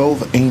gates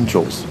 12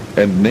 angels,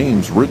 and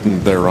names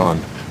written thereon,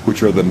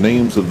 which are the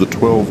names of the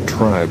 12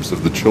 tribes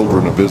of the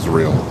children of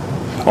Israel.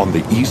 On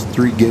the east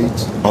 3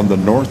 gates, on the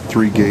north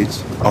 3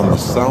 gates, on the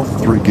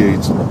south 3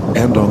 gates,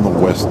 and on the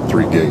west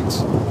 3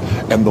 gates.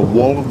 And the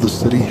wall of the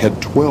city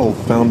had 12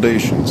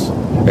 foundations,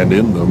 and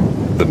in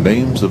them the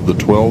names of the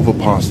 12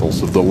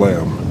 apostles of the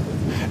Lamb.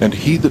 And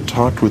he that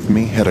talked with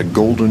me had a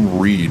golden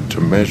reed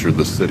to measure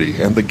the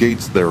city, and the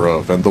gates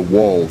thereof, and the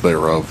wall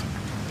thereof.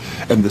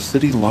 And the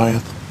city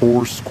lieth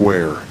 4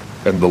 square,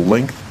 and the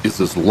length is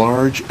as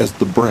large as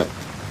the breadth.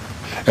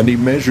 And he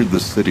measured the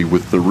city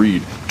with the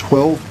reed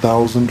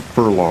 12,000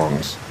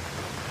 furlongs.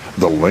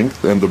 The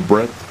length and the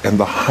breadth and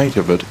the height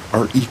of it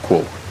are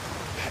equal.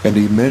 And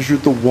he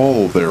measured the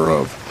wall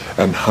thereof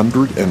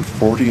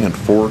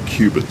 144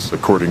 cubits,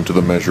 according to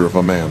the measure of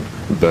a man,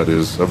 that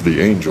is, of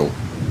the angel.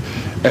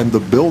 And the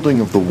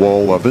building of the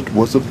wall of it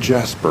was of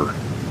jasper,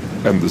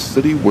 and the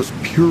city was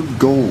pure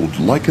gold,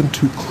 like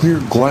unto clear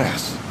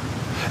glass.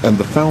 And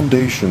the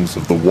foundations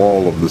of the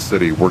wall of the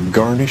city were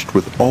garnished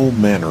with all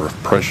manner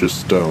of precious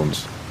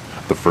stones.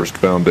 The first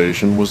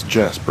foundation was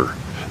jasper,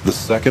 the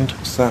second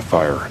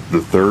sapphire,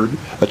 the third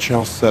a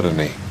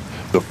chalcedony,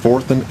 the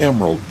fourth an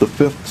emerald, the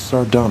fifth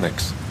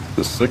sardonyx,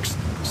 the sixth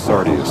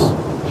sardius,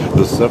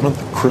 the seventh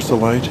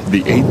chrysolite,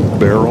 the eighth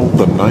beryl,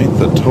 the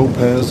ninth a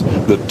topaz,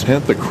 the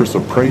 10th a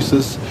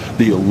chrysoprasus,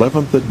 the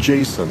 11th a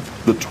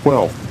jacinth, the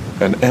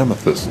 12th an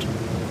amethyst.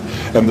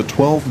 And the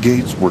 12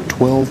 gates were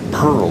 12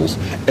 pearls,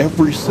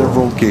 every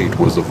several gate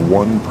was of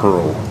 1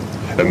 pearl.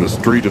 And the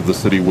street of the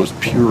city was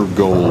pure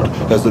gold,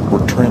 as it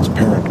were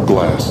transparent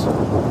glass.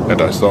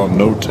 And I saw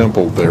no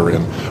temple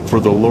therein, for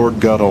the Lord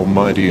God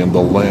Almighty and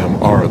the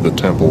Lamb are the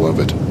temple of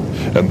it.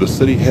 And the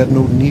city had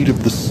no need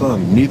of the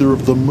sun, neither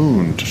of the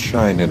moon to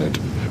shine in it,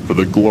 for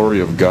the glory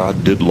of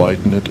God did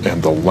lighten it,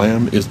 and the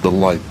Lamb is the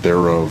light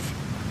thereof.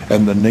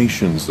 And the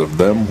nations of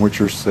them which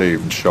are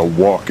saved shall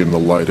walk in the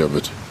light of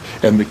it.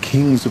 And the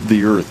kings of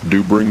the earth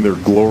do bring their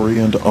glory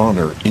and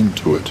honor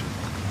into it.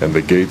 And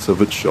the gates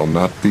of it shall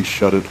not be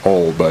shut at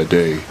all by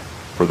day,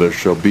 for there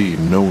shall be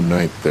no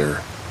night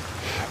there.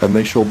 And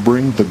they shall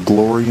bring the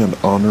glory and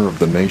honor of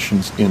the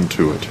nations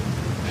into it.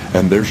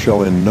 And there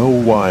shall in no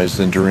wise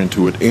enter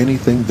into it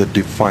anything that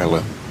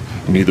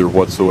defileth, neither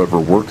whatsoever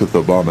worketh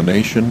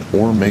abomination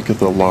or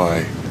maketh a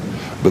lie,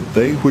 but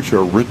they which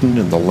are written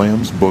in the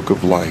Lamb's book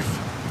of life.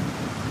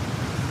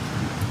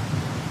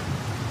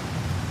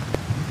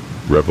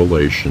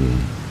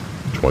 Revelation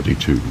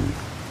 22.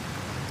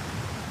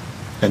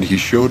 And he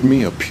showed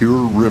me a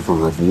pure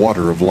river of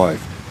water of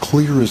life,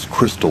 clear as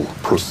crystal,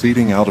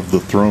 proceeding out of the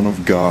throne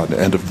of God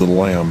and of the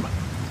Lamb.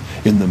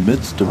 In the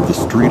midst of the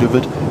street of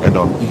it, and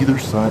on either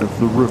side of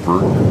the river,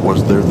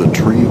 was there the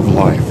tree of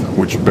life,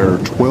 which bare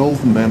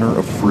 12 manner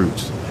of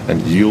fruits,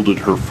 and yielded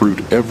her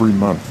fruit every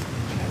month.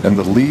 And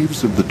the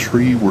leaves of the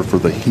tree were for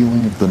the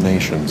healing of the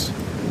nations.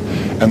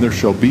 And there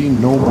shall be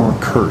no more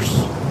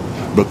curse,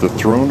 but the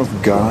throne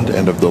of God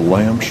and of the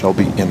Lamb shall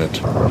be in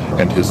it,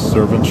 and his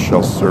servants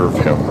shall serve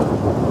him.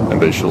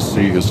 And they shall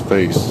see his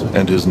face,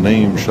 and his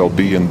name shall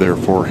be in their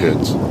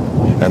foreheads.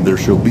 And there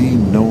shall be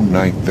no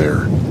night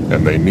there,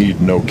 and they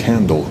need no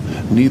candle,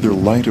 neither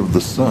light of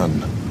the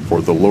sun,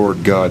 for the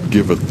Lord God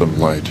giveth them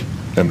light,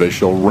 and they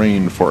shall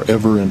reign for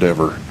ever and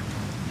ever.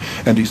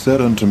 And he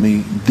said unto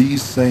me,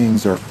 These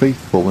sayings are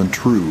faithful and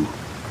true.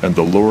 And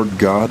the Lord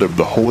God of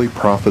the holy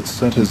prophets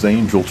sent his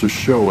angel to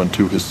show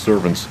unto his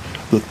servants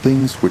the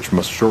things which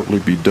must shortly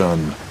be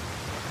done.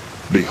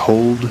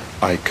 Behold,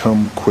 I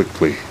come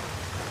quickly.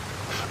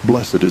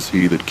 Blessed is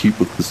he that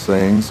keepeth the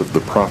sayings of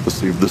the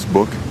prophecy of this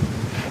book.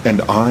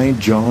 And I,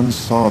 John,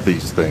 saw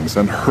these things,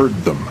 and heard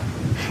them.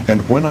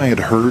 And when I had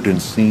heard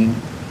and seen,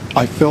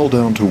 I fell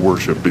down to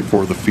worship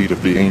before the feet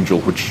of the angel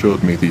which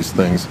showed me these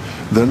things.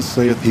 Then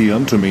saith he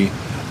unto me,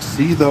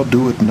 See thou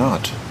do it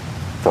not.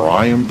 For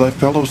I am thy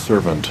fellow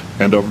servant,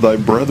 and of thy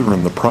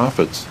brethren the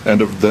prophets,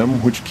 and of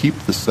them which keep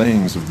the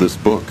sayings of this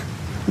book.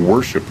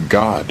 Worship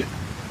God.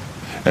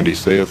 And he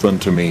saith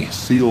unto me,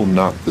 Seal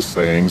not the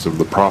sayings of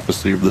the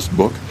prophecy of this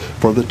book,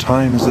 for the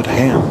time is at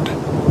hand.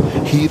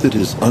 He that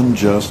is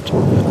unjust,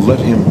 let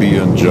him be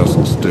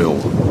unjust still.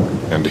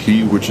 And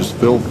he which is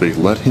filthy,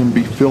 let him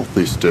be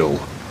filthy still.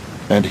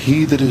 And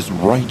he that is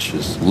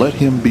righteous, let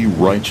him be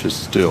righteous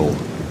still.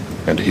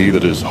 And he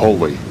that is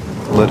holy,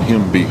 let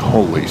him be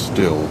holy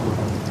still.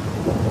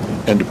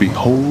 And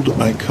behold,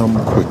 I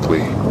come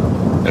quickly,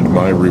 and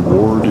my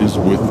reward is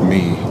with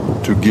me,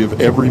 to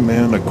give every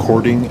man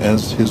according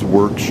as his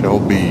work shall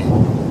be.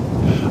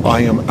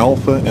 I am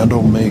Alpha and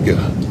Omega,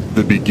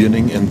 the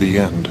beginning and the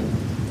end,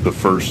 the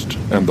first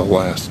and the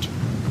last.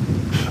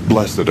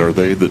 Blessed are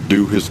they that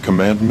do his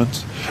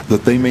commandments,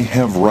 that they may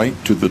have right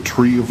to the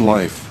tree of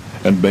life,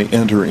 and may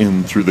enter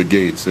in through the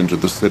gates into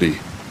the city.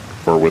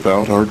 For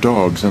without are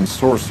dogs, and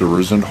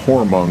sorcerers, and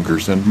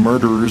whoremongers, and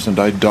murderers, and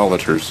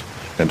idolaters,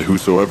 and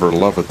whosoever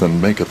loveth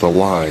and maketh a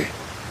lie.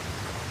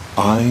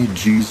 I,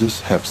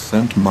 Jesus, have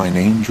sent mine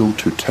angel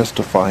to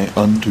testify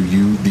unto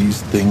you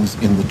these things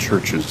in the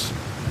churches.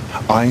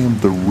 I am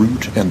the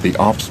root and the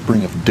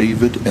offspring of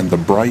David, and the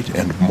bright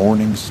and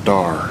morning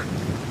star.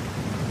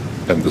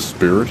 And the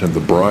Spirit and the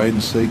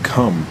bride say,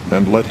 Come,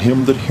 and let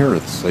him that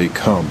heareth say,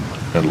 Come,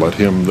 and let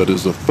him that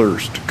is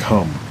athirst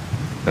come.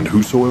 And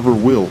whosoever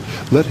will,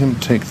 let him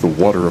take the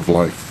water of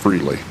life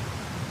freely.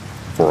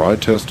 For I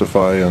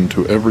testify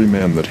unto every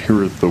man that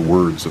heareth the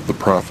words of the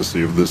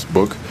prophecy of this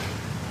book,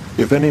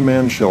 if any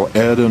man shall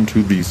add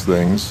unto these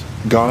things,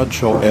 God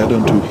shall add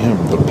unto him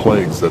the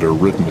plagues that are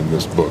written in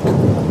this book.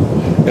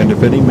 And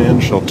if any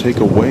man shall take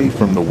away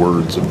from the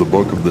words of the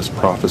book of this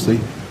prophecy,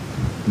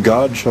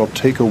 God shall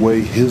take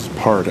away his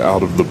part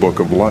out of the book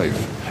of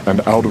life,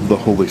 and out of the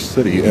holy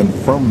city, and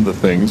from the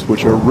things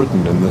which are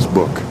written in this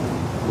book.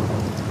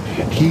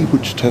 He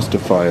which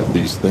testifieth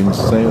these things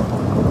saith,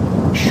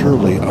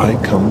 Surely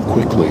I come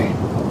quickly.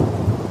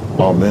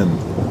 Amen.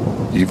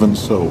 Even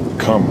so,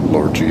 come,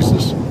 Lord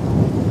Jesus.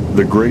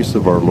 The grace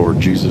of our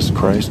Lord Jesus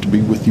Christ be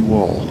with you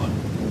all.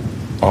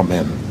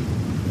 Amen.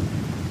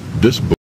 This book